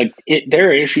 Like, there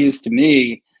are issues to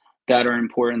me that are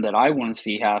important that I want to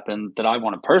see happen, that I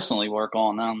want to personally work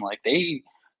on them. Like they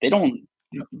don't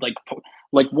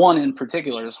like one in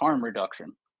particular is harm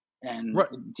reduction and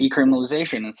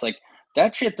decriminalization. It's like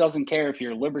that shit doesn't care if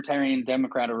you're Libertarian,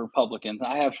 Democrat, or Republicans.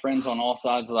 I have friends on all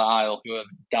sides of the aisle who have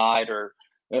died or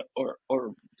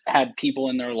had people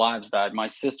in their lives died. My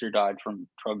sister died from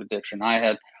drug addiction. I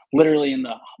had literally in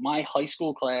my high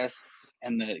school class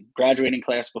and the graduating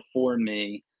class before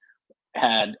me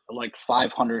had like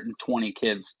 520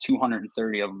 kids,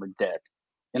 230 of them are dead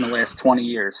in the last 20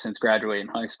 years since graduating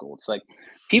high school. It's like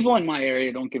people in my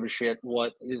area don't give a shit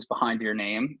what is behind your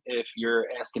name if you're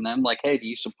asking them like, hey, do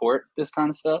you support this kind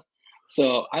of stuff?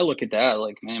 So I look at that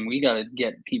like, man, we got to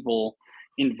get people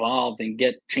involved and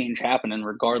get change happening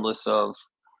regardless of,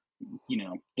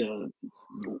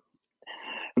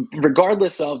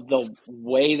 regardless of the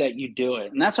way that you do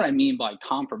it. And that's what I mean by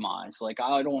compromise. Like,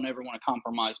 I don't ever want to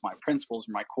compromise my principles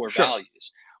or my core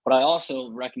values. But I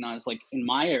also recognize, like, in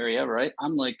my area, right,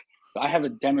 I have a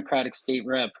Democratic state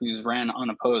rep who's ran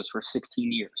unopposed for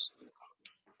 16 years.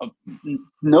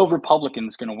 No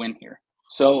Republican's going to win here.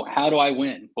 So how do I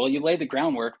win? Well, you lay the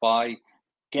groundwork by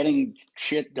getting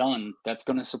shit done that's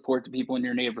going to support the people in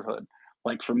your neighborhood.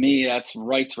 Like, for me, that's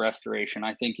rights restoration.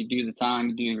 I think you do the time,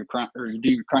 you do your crime, you do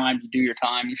your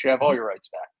time, you should have all your rights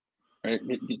back. Right?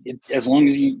 As long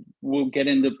as you will get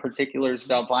into particulars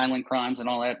about violent crimes and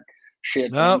all that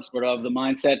shit, I'm sort of the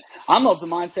mindset. I'm of the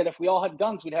mindset if we all had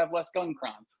guns, we'd have less gun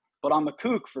crime. But I'm a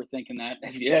kook for thinking that.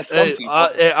 Yeah,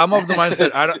 I'm of the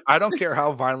mindset. I don't care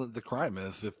how violent the crime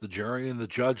is. If the jury and the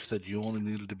judge said you only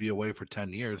needed to be away for 10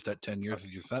 years, that 10 years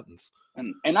is your sentence.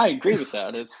 And I agree with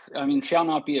that. Shall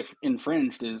not be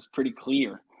infringed is pretty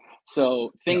clear.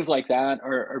 So things like that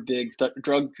are big.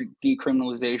 Drug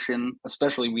decriminalization,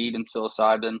 especially weed and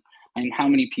psilocybin. I mean, how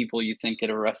many people you think get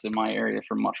arrested in my area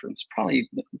for mushrooms?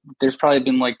 There's probably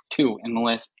been like 2 in the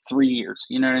last 3 years.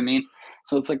 You know what I mean?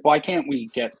 So it's like, why can't we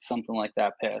get something like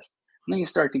that passed? And then you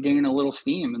start to gain a little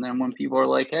steam. And then when people are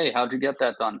like, hey, how'd you get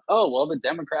that done? Oh, well, the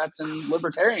Democrats and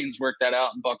Libertarians worked that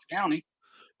out in Bucks County.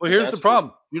 Well, here's the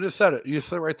problem. You just said it. You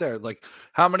said it right there. Like,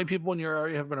 how many people in your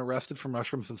area have been arrested for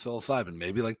mushrooms and psilocybin?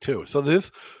 Maybe like 2. So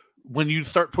when you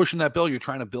start pushing that bill, you're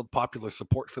trying to build popular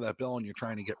support for that bill, and you're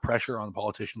trying to get pressure on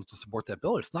politicians to support that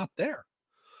bill. It's not there.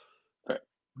 Right.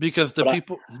 Because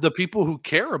the people who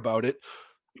care about it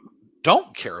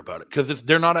don't care about it because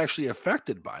they're not actually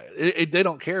affected by it. They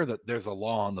don't care that there's a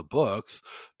law on the books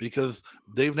because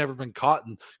they've never been caught.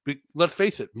 And let's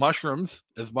face it, mushrooms,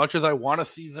 as much as I want to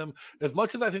see them, as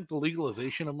much as I think the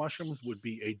legalization of mushrooms would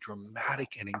be a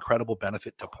dramatic and incredible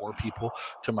benefit to poor people,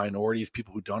 to minorities,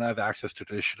 people who don't have access to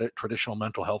traditional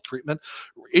mental health treatment,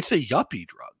 it's a yuppie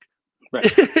drug.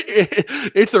 Right.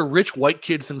 It's a rich white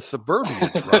kids in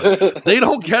suburbia drug. They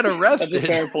don't get arrested. That's a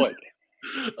fair point.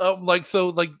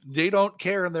 They don't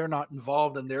care and they're not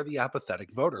involved, and they're the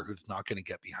apathetic voter who's not going to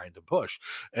get behind the bush.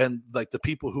 And like the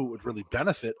people who would really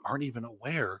benefit aren't even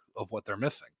aware of what they're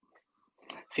missing.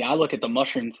 See, I look at the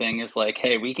mushroom thing as like,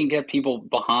 hey, we can get people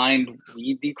behind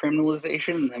weed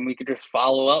decriminalization, and then we could just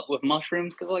follow up with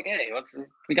mushrooms because, like, hey,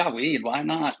 we got weed. Why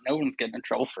not? No one's getting in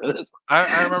trouble for this.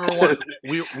 I remember once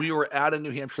we were at a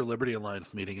New Hampshire Liberty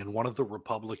Alliance meeting, and one of the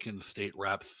Republican state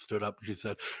reps stood up and she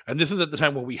said, and this is at the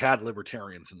time when we had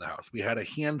libertarians in the House. We had a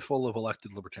handful of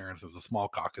elected libertarians. It was a small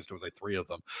caucus. There was like 3 of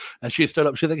them. And she stood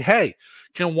up. She's like, hey,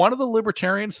 can one of the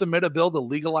libertarians submit a bill to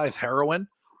legalize heroin?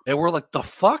 And we're like, the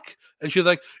fuck? And she's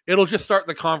like, it'll just start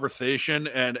the conversation.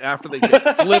 And after they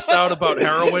get flipped out about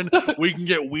heroin, we can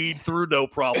get weed through, no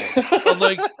problem. I'm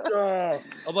like,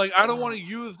 I don't want to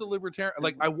use the libertarian.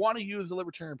 Like, I want to use the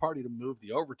Libertarian Party to move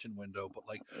the Overton window, but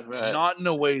like, not in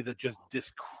a way that just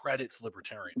discredits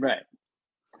libertarians. Right.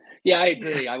 Yeah, I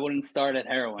agree. I wouldn't start at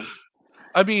heroin.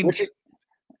 I mean,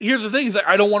 here's the thing: is that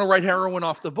I don't want to write heroin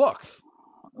off the books.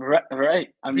 Right.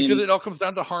 I mean, because it all comes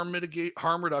down to harm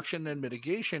reduction and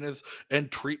mitigation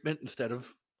and treatment instead of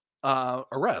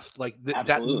arrest. Like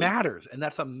that matters, and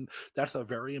that's a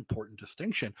very important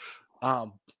distinction.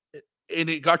 And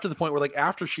it got to the point where, like,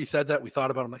 after she said that, we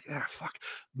thought about it. I'm like, fuck.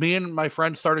 Me and my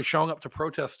friend started showing up to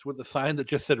protest with a sign that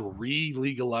just said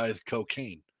 "re-legalize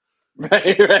cocaine."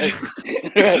 Right.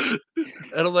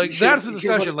 And I'm like, that's the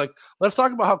discussion. Like, let's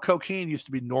talk about how cocaine used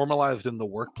to be normalized in the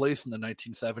workplace in the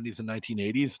 1970s and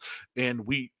 1980s, and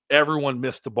everyone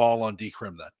missed the ball on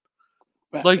decrim then.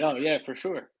 Right. Like, oh yeah, for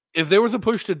sure. If there was a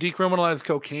push to decriminalize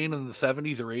cocaine in the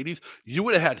 70s or 80s, you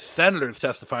would have had senators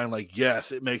testifying like,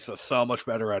 yes, it makes us so much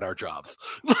better at our jobs.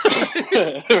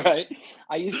 Right.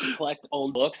 I used to collect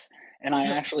old books, and I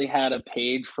actually had a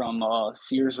page from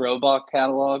Sears Roebuck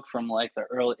catalog from like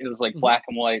it was like black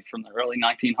and white from the early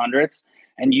 1900s.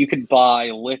 And you could buy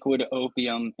liquid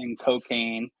opium and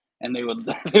cocaine, and they would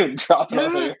drop it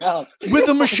over your house. With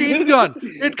a machine gun.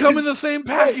 It'd come in the same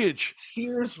package.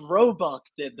 Sears Roebuck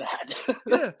did that.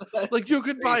 Yeah. Like, you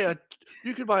could buy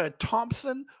You could buy a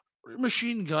Thompson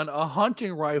machine gun, a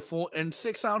hunting rifle, and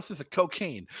 6 ounces of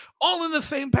cocaine, all in the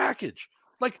same package.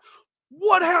 Like,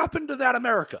 what happened to that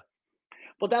America?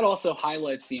 But that also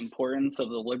highlights the importance of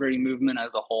the liberty movement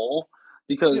as a whole,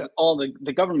 Yeah. because all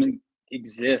the government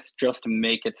exists just to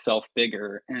make itself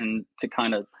bigger and to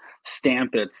kind of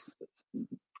stamp its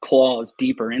claws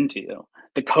deeper into you.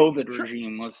 The COVID Sure.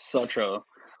 regime was such a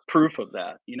proof of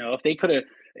that. You know, if they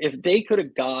could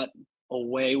have got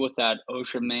away with that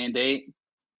OSHA mandate,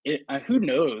 who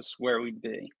knows where we'd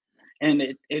be.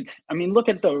 And it's I mean, look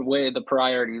at the way the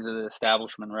priorities of the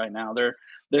establishment right now.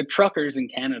 The truckers in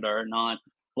Canada are not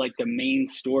like the main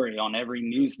story on every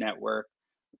news network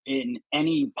in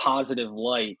any positive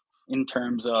light in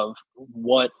terms of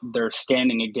what they're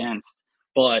standing against.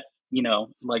 But, you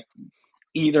know, like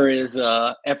either is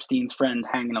Epstein's friend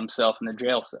hanging himself in the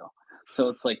jail cell. So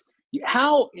it's like,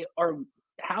 how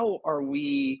are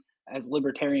we as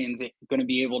libertarians going to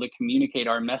be able to communicate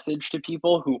our message to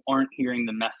people who aren't hearing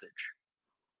the message?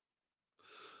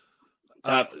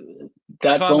 That's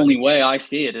the only way I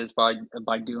see it, is by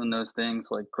doing those things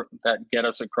like that get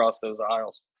us across those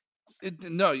aisles.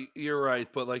 No, you're right,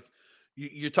 but like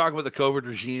you're talking about the COVID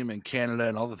regime in Canada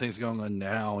and all the things going on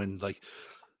now, and like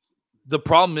the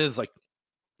problem is like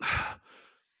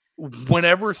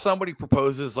whenever somebody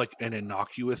proposes like an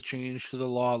innocuous change to the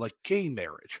law, like gay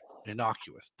marriage,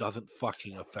 innocuous, doesn't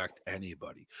fucking affect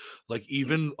anybody. Like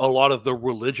even a lot of the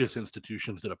religious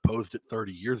institutions that opposed it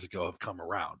 30 years ago have come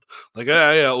around. Like,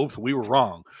 yeah, oops, we were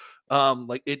wrong.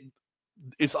 Like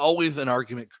it's always an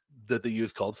argument that they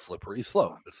use called slippery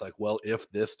slope. It's like, well,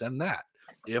 if this, then that.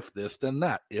 If this, then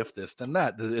that. If this, then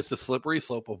that. It's the slippery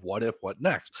slope of what if, what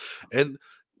next. And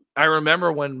I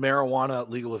remember when marijuana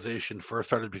legalization first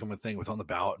started becoming a thing, was on the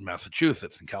ballot in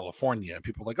Massachusetts and California, and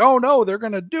people were like, oh no, they're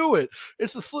going to do it.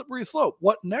 It's a slippery slope.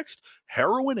 What next?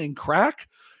 Heroin and crack?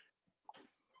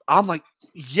 I'm like,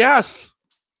 yes,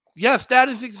 that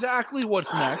is exactly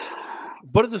what's next.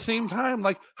 But at the same time,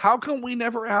 like, how come we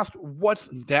never asked what's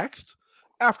next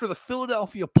after the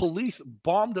Philadelphia police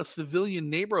bombed a civilian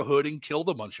neighborhood and killed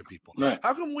a bunch of people? Right.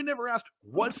 How come we never asked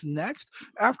what's next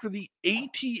after the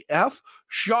ATF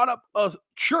shot up a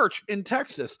church in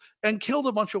Texas and killed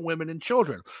a bunch of women and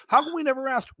children? How come we never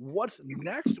asked what's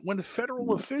next when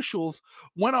federal officials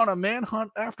went on a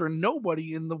manhunt after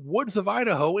nobody in the woods of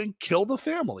Idaho and killed a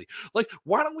family? Like,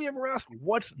 why don't we ever ask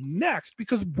what's next?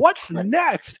 Because what's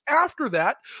next after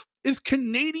that is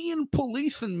Canadian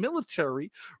police and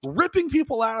military ripping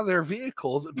people out of their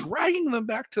vehicles, dragging them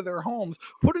back to their homes,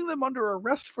 putting them under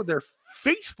arrest for their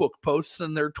Facebook posts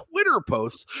and their Twitter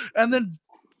posts. And then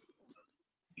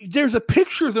there's a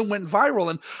picture that went viral,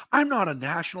 and I'm not a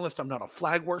nationalist, I'm not a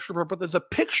flag worshiper, but there's a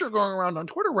picture going around on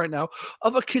Twitter right now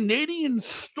of a Canadian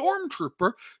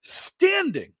stormtrooper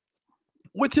standing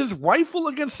with his rifle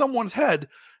against someone's head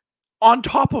on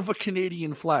top of a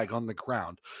Canadian flag on the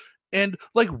ground. And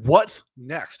like, what's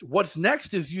next? What's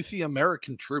next is you see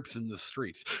American troops in the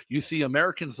streets. You see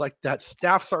Americans like that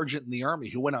staff sergeant in the army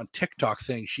who went on TikTok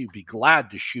saying she'd be glad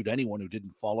to shoot anyone who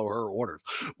didn't follow her orders.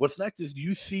 What's next is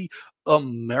you see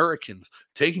Americans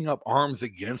taking up arms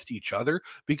against each other,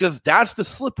 because that's the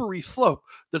slippery slope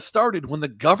that started when the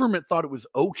government thought it was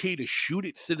okay to shoot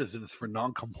its citizens for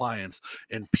noncompliance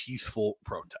and peaceful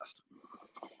protest.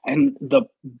 And the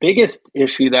biggest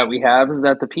issue that we have is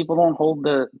that the people don't hold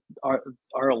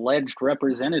our alleged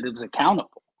representatives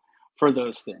accountable for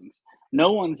those things.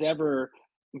 No one's ever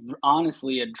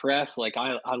honestly addressed, like,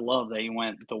 I love that you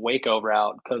went the Waco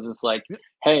route, because it's like,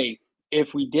 hey,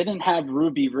 if we didn't have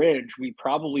Ruby Ridge, we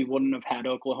probably wouldn't have had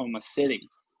Oklahoma City.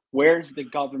 Where's the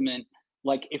government?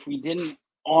 Like, if we didn't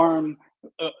arm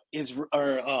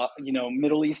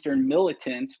Middle Eastern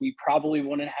militants, we probably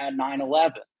wouldn't have had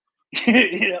 9/11.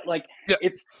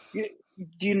 It's,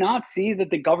 do you not see that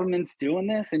the government's doing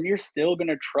this, and you're still going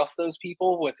to trust those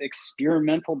people with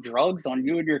experimental drugs on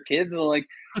you and your kids? Like,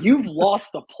 you've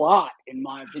lost the plot, in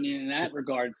my opinion, in that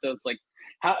regard. So it's like,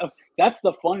 that's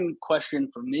the fun question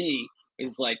for me,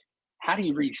 is like, how do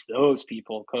you reach those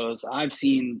people? Because I've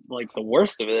seen like the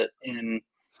worst of it in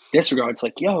this regard. It's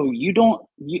like, yo,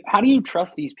 how do you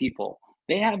trust these people?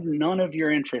 They have none of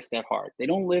your interest at heart. They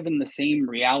don't live in the same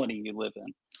reality you live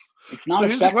in. It's not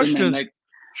affecting them.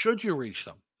 Should you reach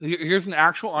them? Here's an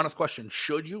actual honest question.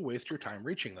 Should you waste your time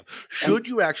reaching them? Should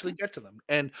you actually get to them?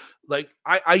 And like,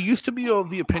 I used to be of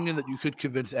the opinion that you could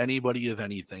convince anybody of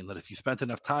anything, that if you spent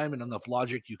enough time and enough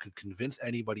logic, you could convince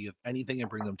anybody of anything and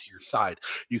bring them to your side.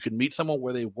 You could meet someone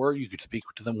where they were, you could speak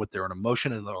to them with their own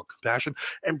emotion and their own compassion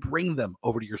and bring them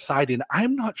over to your side. And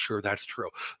I'm not sure that's true.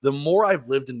 The more I've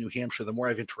lived in New Hampshire, the more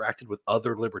I've interacted with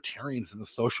other libertarians in the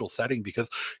social setting, because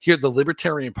here, the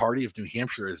Libertarian Party of New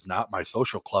Hampshire is not my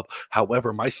social club.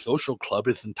 However, my social club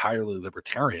is entirely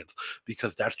libertarians,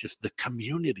 because that's just the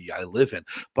community I live in.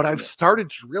 But I've started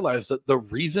to realize that the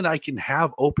reason I can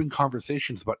have open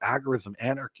conversations about agorism,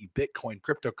 anarchy, Bitcoin,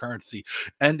 cryptocurrency,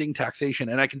 ending taxation,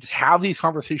 and I can just have these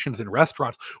conversations in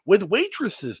restaurants with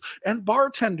waitresses and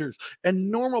bartenders and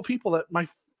normal people at my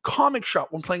comic shop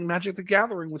when playing Magic the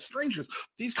Gathering with strangers.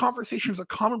 These conversations are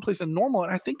commonplace and normal,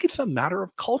 and I think it's a matter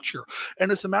of culture,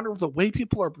 and it's a matter of the way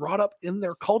people are brought up in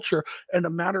their culture, and a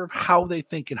matter of how they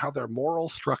think and how their moral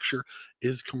structure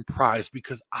is comprised.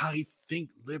 Because I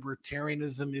think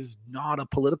libertarianism is not a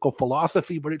political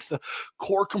philosophy, but it's a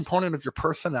core component of your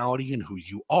personality and who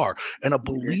you are, and a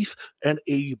belief and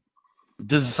a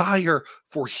desire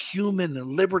for human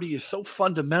liberty is so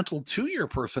fundamental to your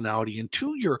personality and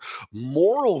to your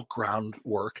moral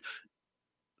groundwork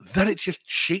that it just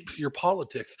shapes your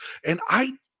politics. And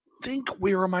I think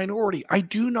we're a minority. I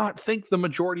do not think the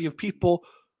majority of people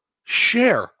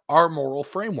share our moral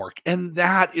framework. And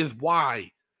that is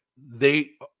why they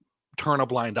turn a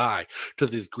blind eye to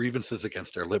these grievances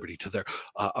against their liberty, to their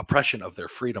oppression of their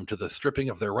freedom, to the stripping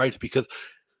of their rights, because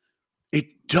it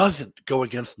doesn't go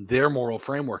against their moral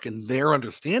framework and their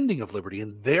understanding of liberty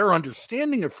and their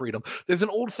understanding of freedom. There's an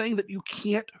old saying that you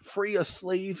can't free a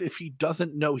slave if he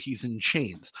doesn't know he's in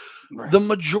chains. Right. The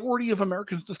majority of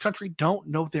Americans in this country don't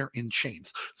know they're in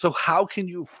chains. So how can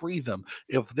you free them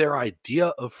if their idea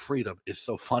of freedom is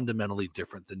so fundamentally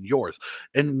different than yours?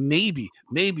 And maybe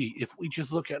if we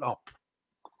just look at a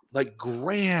like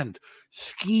grand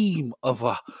scheme of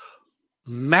a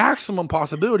maximum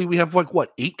possibility, we have like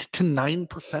what, 8 to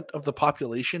 9% of the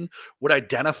population would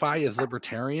identify as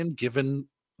libertarian given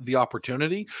the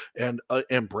opportunity, and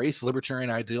embrace libertarian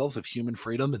ideals of human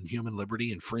freedom and human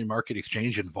liberty and free market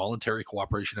exchange and voluntary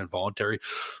cooperation and voluntary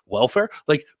welfare.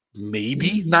 Like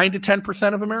maybe 9 to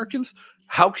 10% of Americans.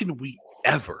 How can we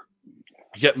ever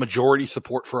get majority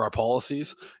support for our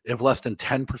policies if less than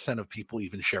 10% of people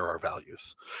even share our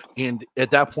values? And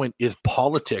at that point, is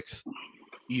politics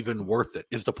even worth it?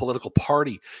 Is the political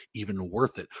party even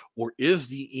worth it? Or is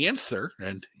the answer,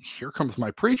 and here comes my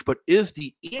preach, but is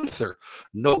the answer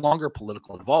no longer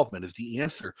political involvement? Is the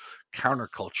answer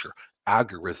counterculture,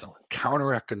 agorism,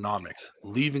 counter economics,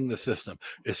 leaving the system,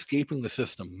 escaping the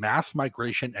system, mass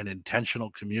migration, and intentional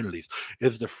communities?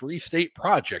 Is the Free State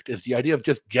Project, is the idea of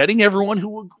just getting everyone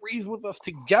who agrees with us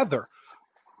together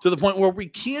to the point where we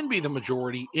can be the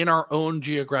majority in our own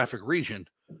geographic region,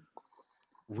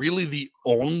 really the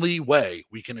only way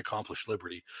we can accomplish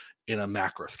liberty in a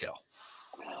macro scale?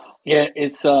 Yeah,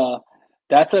 it's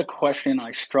that's a question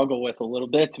I struggle with a little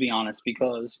bit, to be honest,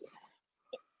 because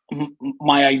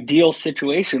my ideal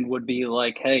situation would be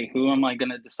like, hey, who am I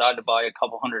going to decide to buy a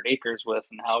couple 100 acres with,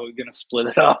 and how are we going to split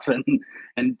it up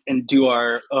and do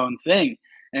our own thing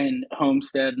and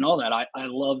homestead and all that? I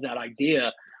love that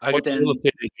idea. I got real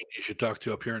estate agent you should talk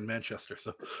to up here in Manchester.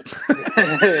 So,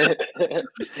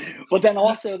 but then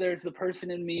also there's the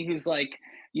person in me who's like,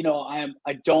 you know,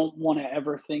 I don't want to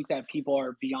ever think that people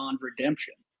are beyond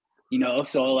redemption, you know.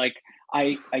 So like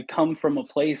I come from a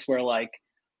place where like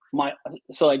my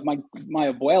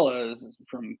abuela is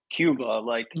from Cuba,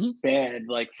 like bad,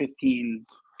 like 15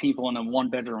 people in a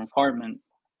 1-bedroom apartment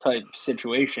type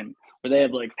situation where they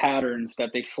had like patterns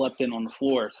that they slept in on the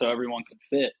floor so everyone could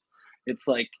fit. It's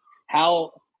like,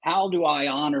 how do I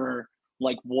honor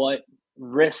like what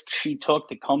risk she took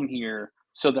to come here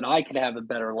so that I could have a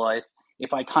better life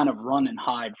if I kind of run and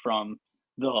hide from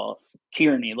the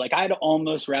tyranny? Like I'd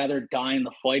almost rather die in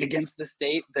the fight against the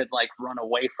state than like run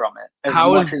away from it, as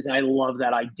much as I love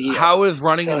that idea. How is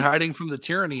running and hiding from the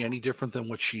tyranny any different than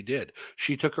what she did?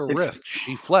 She took a risk.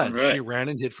 She fled. Right. She ran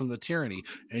and hid from the tyranny,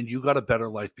 and you got a better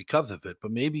life because of it.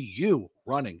 But maybe you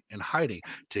running and hiding,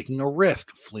 taking a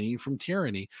risk, fleeing from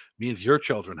tyranny means your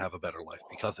children have a better life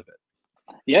because of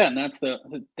it. Yeah, and that's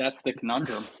the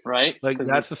conundrum, right? Like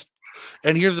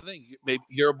and here's the thing: maybe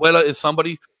your abuela is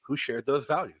somebody who shared those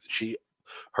values.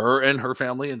 Her and her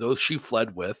family and those she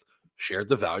fled with shared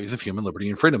the values of human liberty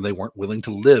and freedom. They weren't willing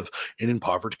to live in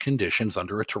impoverished conditions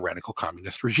under a tyrannical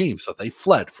communist regime, so they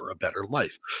fled for a better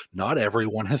life. Not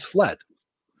everyone has fled.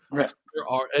 Right.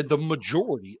 And the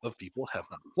majority of people have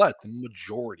not fled. The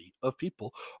majority of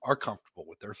people are comfortable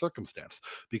with their circumstance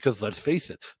because, let's face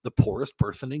it, the poorest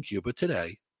person in Cuba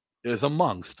today is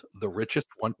amongst the richest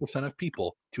 1% of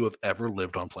people to have ever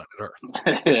lived on planet Earth.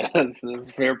 Yeah, that's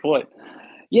a fair point.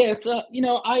 Yeah, it's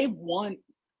I want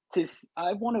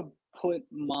to put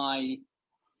my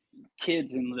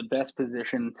kids in the best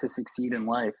position to succeed in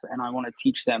life, and I want to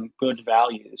teach them good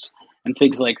values and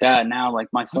things like that. Now, like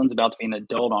my son's about to be an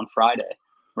adult on Friday,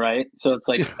 right? So it's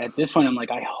like at this point, I'm like,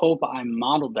 I hope I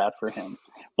modeled that for him.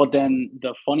 But then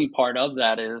the funny part of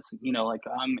that is, like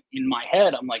I'm in my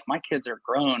head, I'm like, my kids are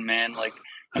grown, man. Like,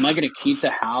 am I going to keep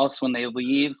the house when they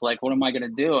leave? Like, what am I going to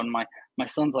do? And my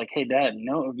son's like, hey, Dad, it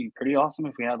would be pretty awesome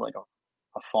if we had like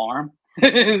a farm.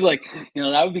 It's like,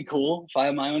 that would be cool if I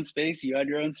had my own space, you had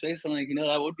your own space. I'm like,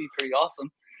 that would be pretty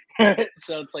awesome.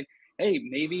 So it's like, hey,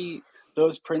 maybe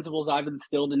those principles I've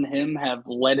instilled in him have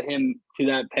led him to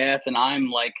that path, and I'm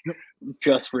like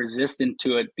just resistant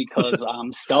to it because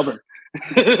I'm stubborn.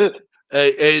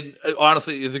 And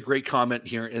honestly, is a great comment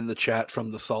here in the chat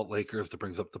from the Salt Lakers that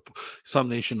brings up the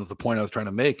summation of the point I was trying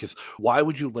to make is, why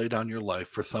would you lay down your life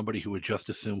for somebody who would just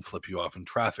assume flip you off in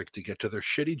traffic to get to their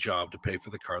shitty job to pay for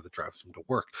the car that drives them to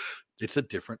work? It's a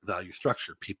different value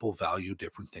structure. People value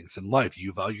different things in life.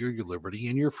 You value your liberty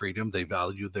and your freedom. They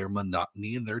value their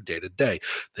monotony in their day-to-day.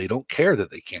 They don't care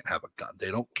that they can't have a gun.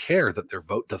 They don't care that their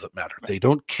vote doesn't matter. They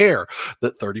don't care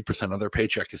that 30% of their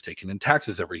paycheck is taken in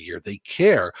taxes every year. They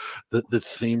care that the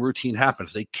same routine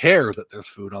happens. They care that there's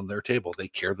food on their table. They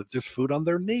care that there's food on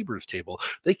their neighbor's table.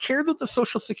 They care that the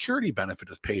Social Security benefit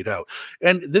is paid out.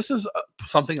 And this is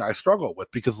something I struggle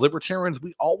with, because libertarians,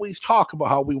 we always talk about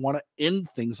how we want to end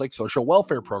things like social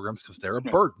welfare programs because they're a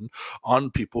burden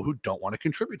on people who don't want to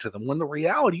contribute to them. When the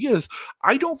reality is,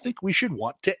 I don't think we should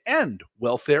want to end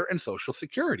welfare and Social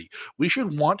Security. We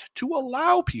should want to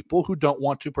allow people who don't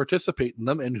want to participate in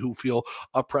them and who feel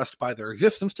oppressed by their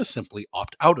existence to simply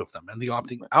opt out of them. And the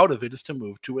opting out of it is to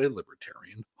move to a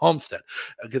libertarian homestead.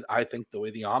 Because I think the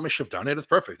way the Amish have done it is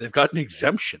perfect. They've gotten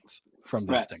exemptions from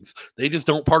these things. They just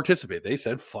don't participate. They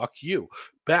said, fuck you,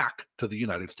 back to the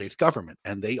United States government,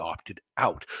 and they opted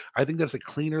out. I think that's a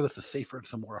cleaner, that's a safer,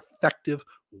 it's a more effective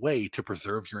way to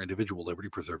preserve your individual liberty,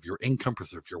 preserve your income,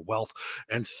 preserve your wealth,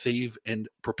 and save and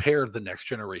prepare the next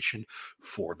generation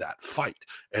for that fight.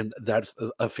 And that's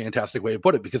a fantastic way to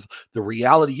put it, because the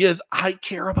reality is, I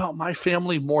care about my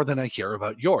family more than I care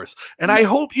about yours. And I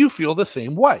hope you feel the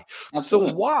same way.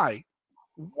 Absolutely. So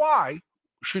why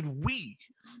should we,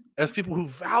 as people who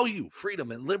value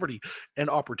freedom and liberty and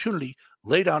opportunity,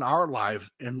 lay down our lives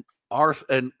and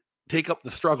take up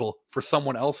the struggle for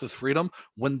someone else's freedom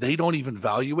when they don't even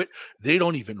value it, they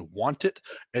don't even want it,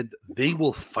 and they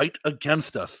will fight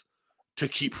against us to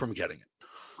keep from getting it?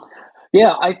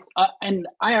 Yeah,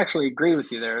 I actually agree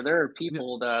with you there. There are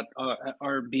people that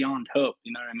are beyond hope.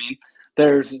 You know what I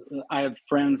mean? I have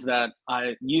friends that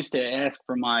I used to ask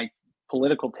for my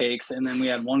political takes, and then we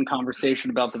had one conversation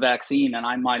about the vaccine, and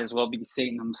I might as well be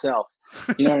Satan himself.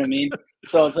 You know what I mean?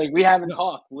 So it's like we haven't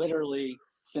talked literally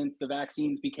since the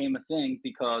vaccines became a thing,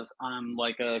 because I'm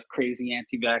like a crazy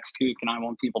anti-vax kook and I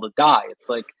want people to die. It's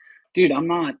like, dude, I'm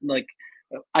not like,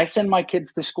 I send my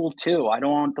kids to school too. I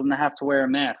don't want them to have to wear a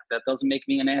mask. That doesn't make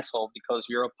me an asshole because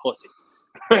you're a pussy.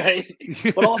 Right.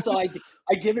 But also I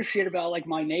give a shit about like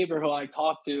my neighbor who I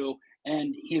talk to,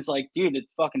 and he's like, dude, the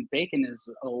fucking bacon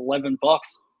is $11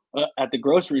 at the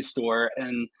grocery store,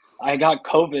 and I got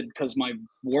COVID because my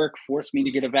work forced me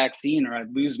to get a vaccine or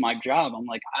I'd lose my job. I'm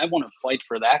like, I want to fight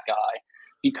for that guy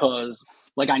because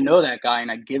like I know that guy and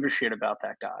I give a shit about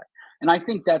that guy. And I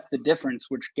think that's the difference,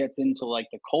 which gets into like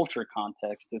the culture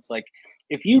context. It's like,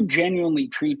 if you genuinely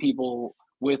treat people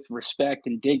with respect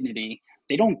and dignity,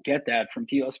 they don't get that from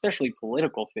people, especially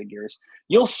political figures.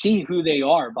 You'll see who they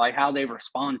are by how they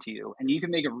respond to you. And you can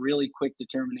make a really quick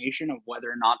determination of whether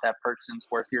or not that person's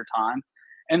worth your time.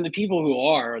 And the people who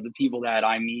are the people that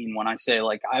I mean when I say,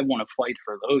 like, I want to fight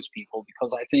for those people,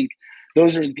 because I think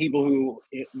those are the people who,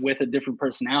 with a different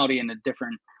personality and a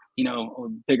different,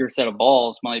 bigger set of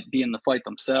balls, might be in the fight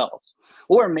themselves.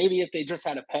 Or maybe if they just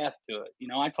had a path to it.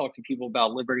 I talk to people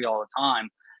about liberty all the time,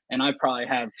 and I probably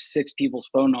have 6 people's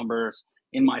phone numbers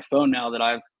in my phone now that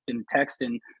I've been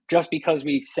texting just because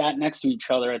we sat next to each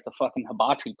other at the fucking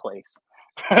hibachi place.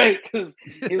 Right? Because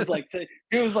he was like,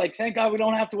 thank God we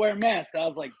don't have to wear a mask. I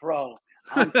was like, bro,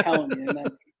 I'm telling you. And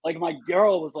then like my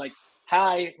girl was like,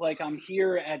 hi, like I'm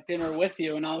here at dinner with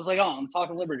you. And I was like, oh, I'm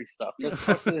talking liberty stuff. Just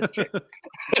talk to this chick.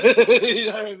 You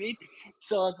know what I mean?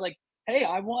 So it's like, hey,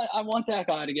 I want that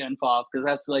guy to get involved, because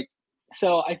that's like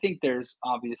So I think there's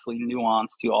obviously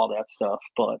nuance to all that stuff,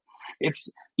 but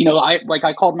it's,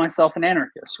 I called myself an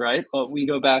anarchist, right? But we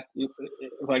go back,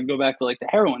 if I go back to like the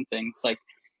heroin thing, it's like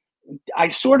I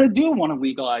sort of do want to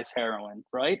legalize heroin,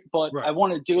 right? But I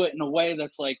want to do it in a way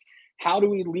that's like, how do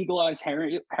we legalize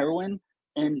heroin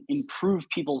and improve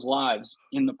people's lives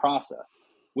in the process?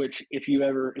 Which, if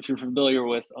you're familiar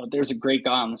with, there's a great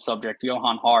guy on the subject,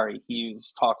 Johan Hari.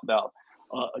 He's talked about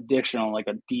addiction on like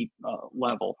a deep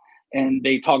level, and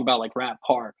they talk about like Rat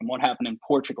Park and what happened in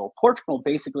Portugal. Portugal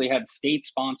basically had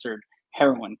state-sponsored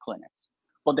heroin clinics,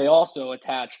 but they also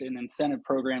attached an incentive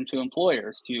program to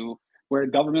employers to where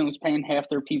the government was paying half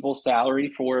their people's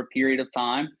salary for a period of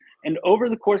time. And over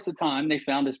the course of time, they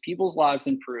found as people's lives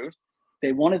improved,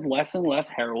 they wanted less and less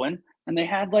heroin, and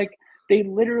they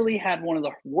literally had one of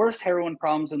the worst heroin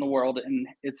problems in the world, and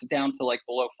it's down to like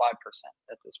below 5%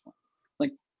 at this point.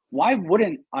 Like, why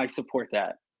wouldn't I support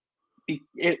that?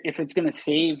 If it's going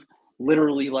to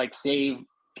literally save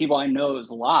people I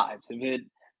know's lives, if it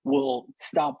will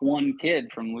stop one kid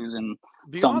from losing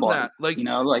somebody,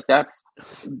 that's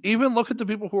even look at the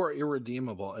people who are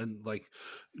irredeemable, and like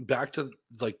back to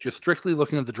like just strictly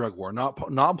looking at the drug war, not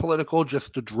political,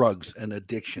 just the drugs and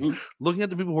addiction. Looking at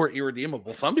the people who are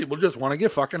irredeemable, some people just want to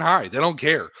get fucking high. They don't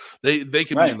care. They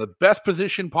can be in the best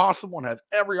position possible and have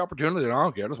every opportunity. They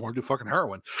don't care. I just want to do fucking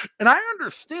heroin, and I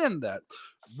understand that.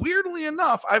 Weirdly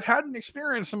enough, I've had an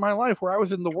experience in my life where I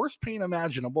was in the worst pain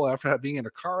imaginable after being in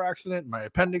a car accident. My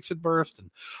appendix had burst,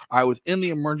 and I was in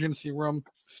the emergency room,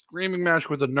 screaming match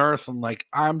with the nurse. I'm like,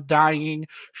 I'm dying.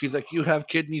 She's like, you have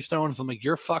kidney stones. I'm like,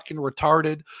 you're fucking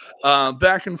retarded.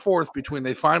 Back and forth between,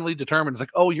 they finally determined, it's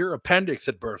like, oh, your appendix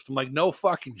had burst. I'm like, no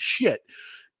fucking shit.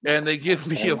 And they give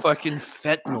me a fucking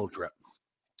fentanyl drip.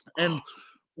 And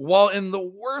while in the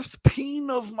worst pain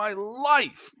of my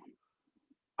life,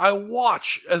 I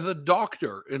watch as a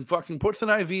doctor and fucking puts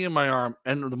an IV in my arm,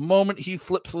 and the moment he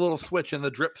flips a little switch and the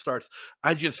drip starts,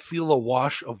 I just feel a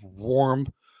wash of warm,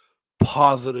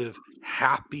 positive,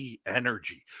 happy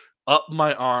energy up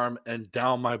my arm and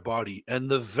down my body.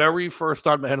 And the very first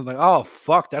thought in my head, I'm like, oh,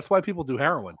 fuck, that's why people do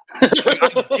heroin.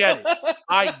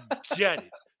 I get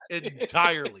it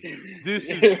entirely. This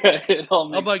is it all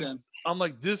makes sense. I'm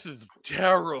like, this is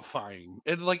terrifying.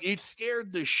 And like, it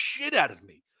scared the shit out of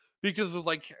me. Because of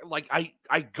like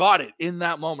I got it in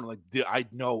that moment. Like, I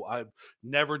know I'm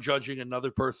never judging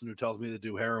another person who tells me to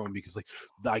do heroin, because like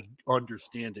I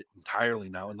understand it entirely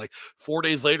now. And like 4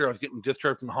 days later, I was getting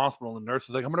discharged from the hospital, and the nurse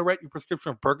was like, "I'm gonna write your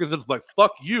prescription of Percocet." I'm like,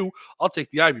 "Fuck you! I'll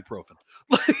take the ibuprofen."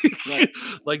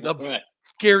 I'm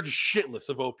scared shitless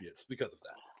of opiates because of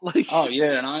that. Oh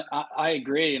yeah, and I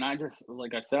agree, and I just,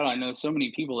 like I said, I know so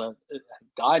many people that have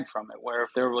died from it, where if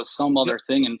there was some other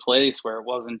thing in place where it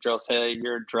wasn't just, hey,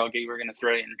 you're a druggie, we're going to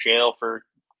throw you in jail for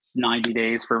 90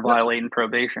 days for violating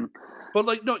probation. But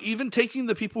like, no, even taking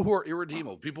the people who are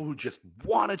irredeemable, people who just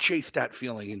want to chase that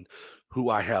feeling, and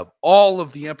who I have all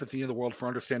of the empathy in the world for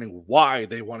understanding why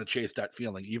they want to chase that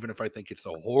feeling, even if I think it's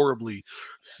a horribly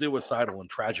suicidal and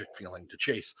tragic feeling to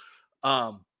chase.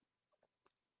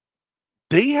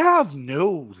 They have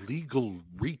no legal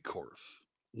recourse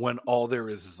when all there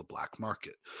is a black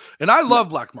market. And I love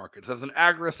black markets. As an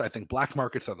agorist, I think black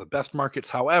markets are the best markets.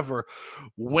 However,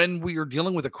 when we are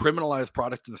dealing with a criminalized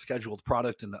product and a scheduled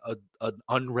product and an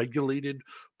unregulated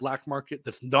black market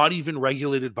that's not even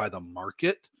regulated by the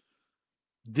market,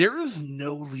 there is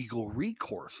no legal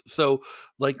recourse. So,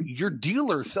 like, your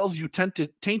dealer sells you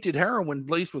tainted heroin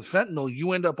laced with fentanyl,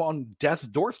 you end up on death's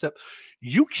doorstep.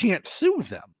 You can't sue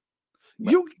them.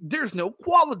 There's no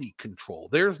quality control.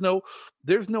 There's no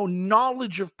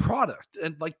knowledge of product,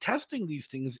 and like testing these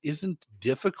things isn't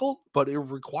difficult, but it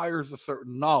requires a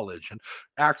certain knowledge and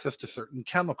access to certain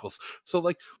chemicals. So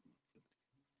like,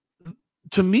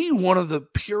 to me, one of the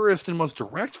purest and most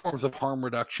direct forms of harm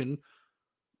reduction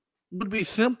would be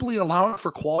simply allowing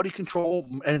for quality control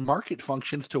and market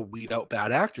functions to weed out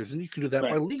bad actors. And you can do that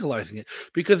by legalizing it.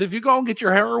 Because if you go and get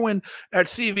your heroin at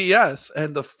CVS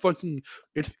and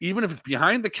even if it's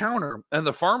behind the counter and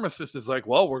the pharmacist is like,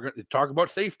 well, we're going to talk about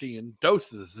safety and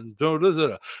doses and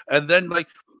and then like,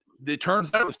 it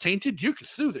turns out it was tainted, you can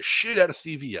sue the shit out of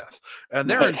CVS, and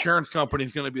their insurance company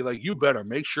is going to be like, you better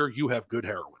make sure you have good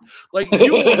heroin. Like,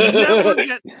 you will never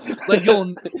get,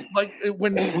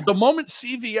 when the moment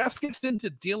CVS gets into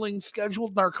dealing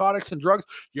scheduled narcotics and drugs,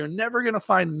 you're never going to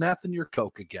find meth in your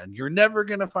Coke again. You're never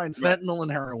going to find fentanyl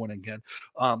and heroin again.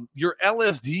 Your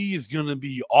LSD is going to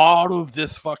be out of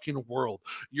this fucking world.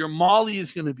 Your Molly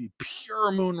is going to be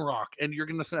pure moon rock, and you're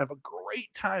going to have a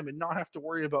great time and not have to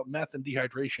worry about meth and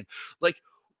dehydration. Like,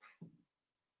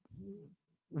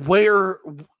 Where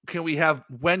can we have?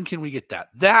 When can we get that?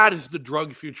 That is the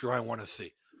drug future I want to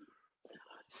see.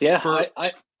 Yeah,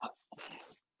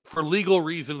 for legal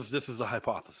reasons, this is a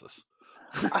hypothesis.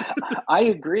 I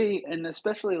agree, and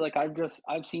especially like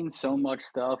I've seen so much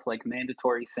stuff like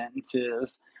mandatory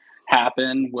sentences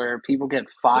happen where people get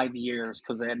 5 years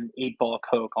because they had an 8-ball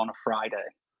Coke on a Friday.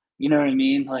 You know what I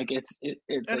mean? Like it's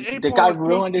like the guy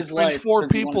ruined his life. 4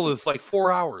 people is like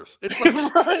 4 hours. It's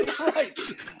like right.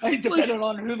 I mean, depending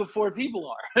on who the 4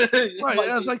 people are. Right. Like,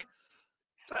 it's like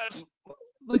that's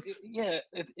like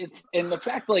it's and the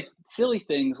fact like silly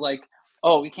things like,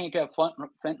 oh, we can't get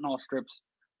fentanyl strips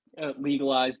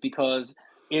legalized because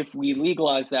if we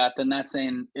legalize that, then that's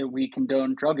saying we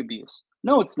condone drug abuse.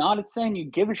 No, it's not. It's saying you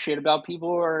give a shit about people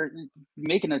who are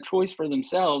making a choice for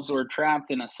themselves or trapped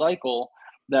in a cycle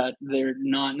that they're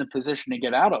not in a position to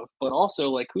get out of. But also,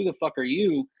 like, who the fuck are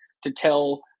you to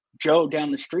tell Joe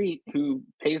down the street who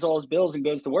pays all his bills and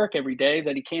goes to work every day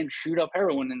that he can't shoot up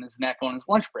heroin in his neck on his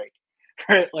lunch break?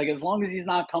 Right? Like, as long as he's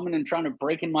not coming and trying to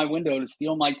break in my window to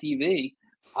steal my TV,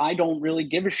 I don't really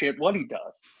give a shit what he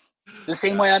does. The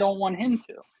same way I don't want him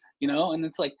to, you know? And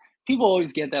it's like, people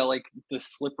always get that, like, the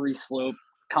slippery slope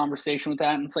conversation with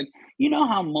that. And it's like, you know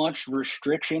how much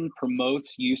restriction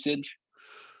promotes usage?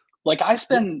 Like, I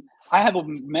have a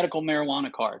medical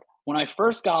marijuana card. When I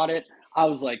first got it, I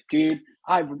was like, dude,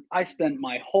 I spent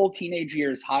my whole teenage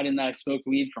years hiding that I smoked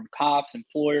weed from cops,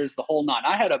 employers, the whole nine.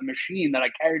 I had a machine that I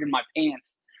carried in my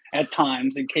pants at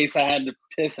times in case I had to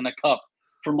piss in a cup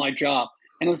for my job.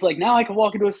 And it was like, now I can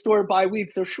walk into a store and buy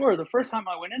weed. So sure, the first time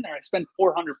I went in there, I spent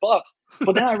 $400.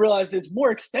 But then I realized it's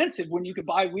more expensive when you could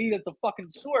buy weed at the fucking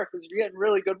store because you're getting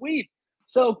really good weed.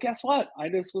 So guess what? I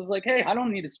just was like, hey, I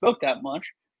don't need to smoke that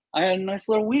much. I had a nice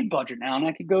little weed budget now, and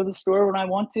I could go to the store when I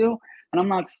want to, and I'm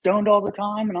not stoned all the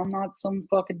time, and I'm not some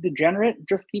fucking degenerate. It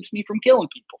just keeps me from killing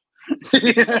people.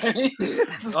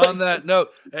 On that note,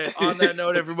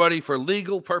 everybody, for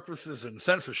legal purposes and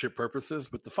censorship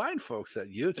purposes, with the fine folks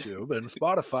at YouTube and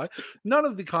Spotify, none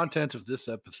of the content of this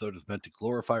episode is meant to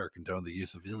glorify or condone the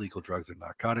use of illegal drugs or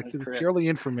narcotics. It is purely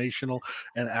informational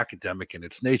and academic in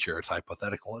its nature. It's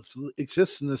hypothetical. It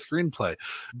exists in the screenplay.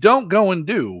 Don't go and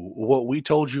do what we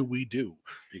told you we do,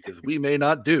 because we may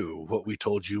not do what we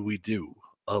told you we do.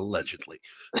 Allegedly.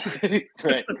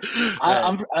 Right.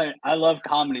 I love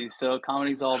comedy, so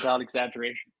comedy's all about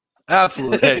exaggeration.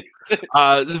 Absolutely. Hey,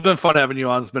 it's been fun having you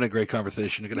on. It's been a great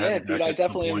conversation. Yeah, dude, I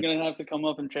definitely am gonna have to come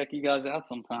up and check you guys out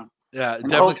sometime. Yeah, and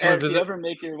definitely. If you ever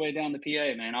make your way down to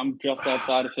PA, man, I'm just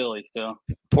outside of Philly, so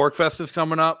Pork Fest is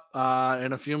coming up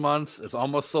in a few months. It's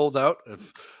almost sold out.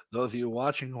 If those of you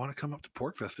watching want to come up to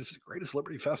Pork Fest, it's the greatest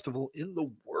Liberty Festival in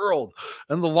the world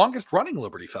and the longest running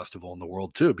Liberty Festival in the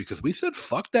world, too, because we said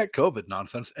fuck that COVID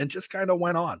nonsense and just kind of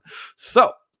went on.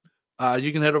 So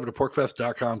you can head over to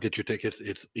porkfest.com, get your tickets.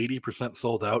 It's 80%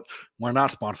 sold out. We're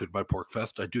not sponsored by Pork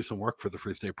Fest. I do some work for the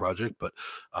Free State Project, but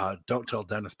don't tell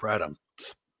Dennis Pratt I'm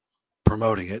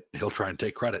promoting it. He'll try and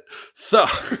take credit. So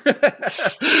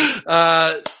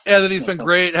Anthony's been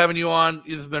great having you on.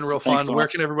 It's been real fun. Where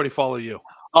can everybody follow you?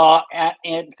 At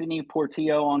Anthony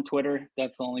Portillo on Twitter.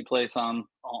 That's the only place I'm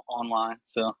online.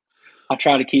 So I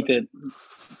try to keep it.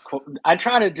 I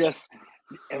try to just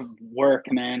work,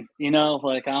 man. You know,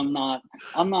 like I'm not.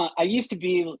 I used to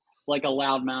be like a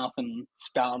loudmouth and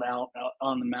spout out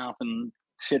on the mouth and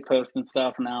shit post and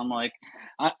stuff. And now I'm like,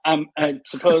 I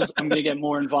suppose I'm gonna get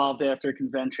more involved after a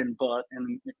convention, but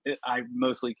I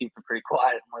mostly keep it pretty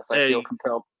quiet unless I feel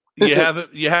compelled. You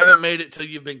haven't made it till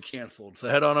you've been canceled. So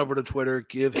head on over to Twitter,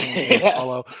 give him a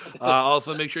follow.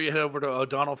 Also, make sure you head over to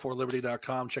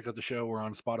O'DonnellForLiberty.com. Check out the show. We're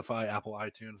on Spotify, Apple,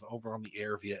 iTunes, over on the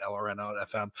air via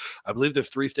LRN.FM. I believe there's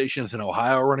 3 stations in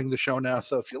Ohio running the show now.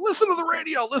 So if you listen to the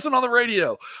radio, listen on the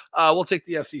radio. We'll take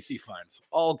the FCC fines.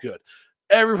 All good.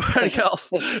 Everybody else,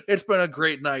 it's been a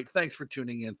great night. Thanks for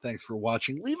tuning in. Thanks for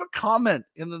watching. Leave a comment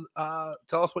in the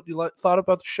tell us what you thought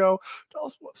about the show. Tell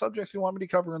us what subjects you want me to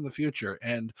cover in the future.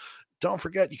 And don't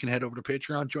forget, you can head over to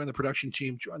Patreon, join the production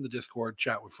team, join the Discord,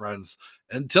 chat with friends.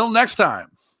 Until next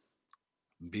time,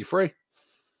 be free.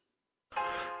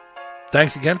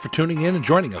 Thanks again for tuning in and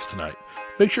joining us tonight.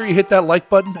 Make sure you hit that like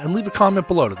button and leave a comment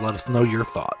below to let us know your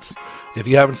thoughts. If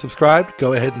you haven't subscribed,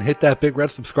 go ahead and hit that big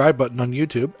red subscribe button on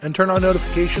YouTube and turn on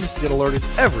notifications to get alerted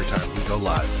every time we go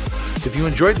live. If you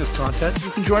enjoyed this content,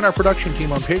 you can join our production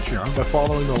team on Patreon by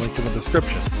following the link in the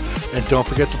description. And don't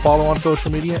forget to follow on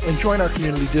social media and join our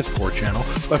community Discord channel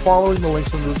by following the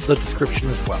links in the description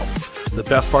as well. The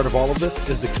best part of all of this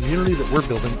is the community that we're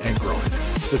building and growing.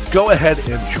 So go ahead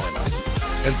and join us.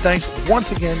 And thanks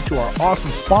once again to our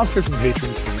awesome sponsors and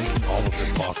patrons for making all of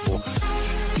this possible.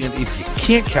 And if you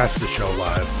can't catch the show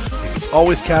live, you can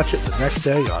always catch it the next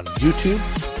day on YouTube,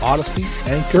 Odyssey,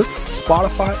 Anchor,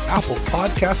 Spotify, Apple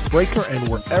Podcast, Breaker, and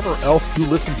wherever else you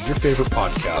listen to your favorite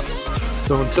podcast.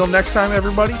 So until next time,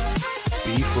 everybody,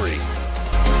 be free.